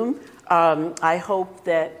on Zoom. I hope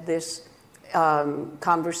that this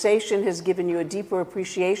conversation has given you a deeper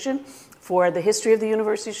appreciation for the history of the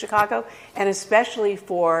University of Chicago, and especially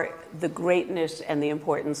for the greatness and the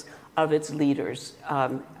importance of its leaders,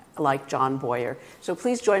 like John Boyer. So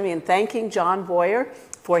please join me in thanking John Boyer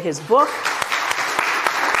for his book.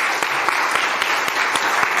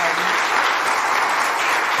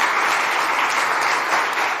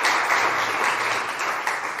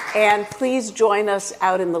 And please join us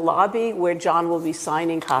out in the lobby where John will be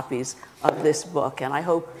signing copies of this book. And I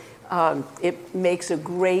hope it makes a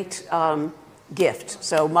great gift.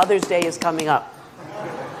 So Mother's Day is coming up.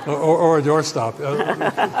 Or a doorstop.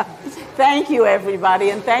 Thank you, everybody,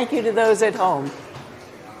 and thank you to those at home.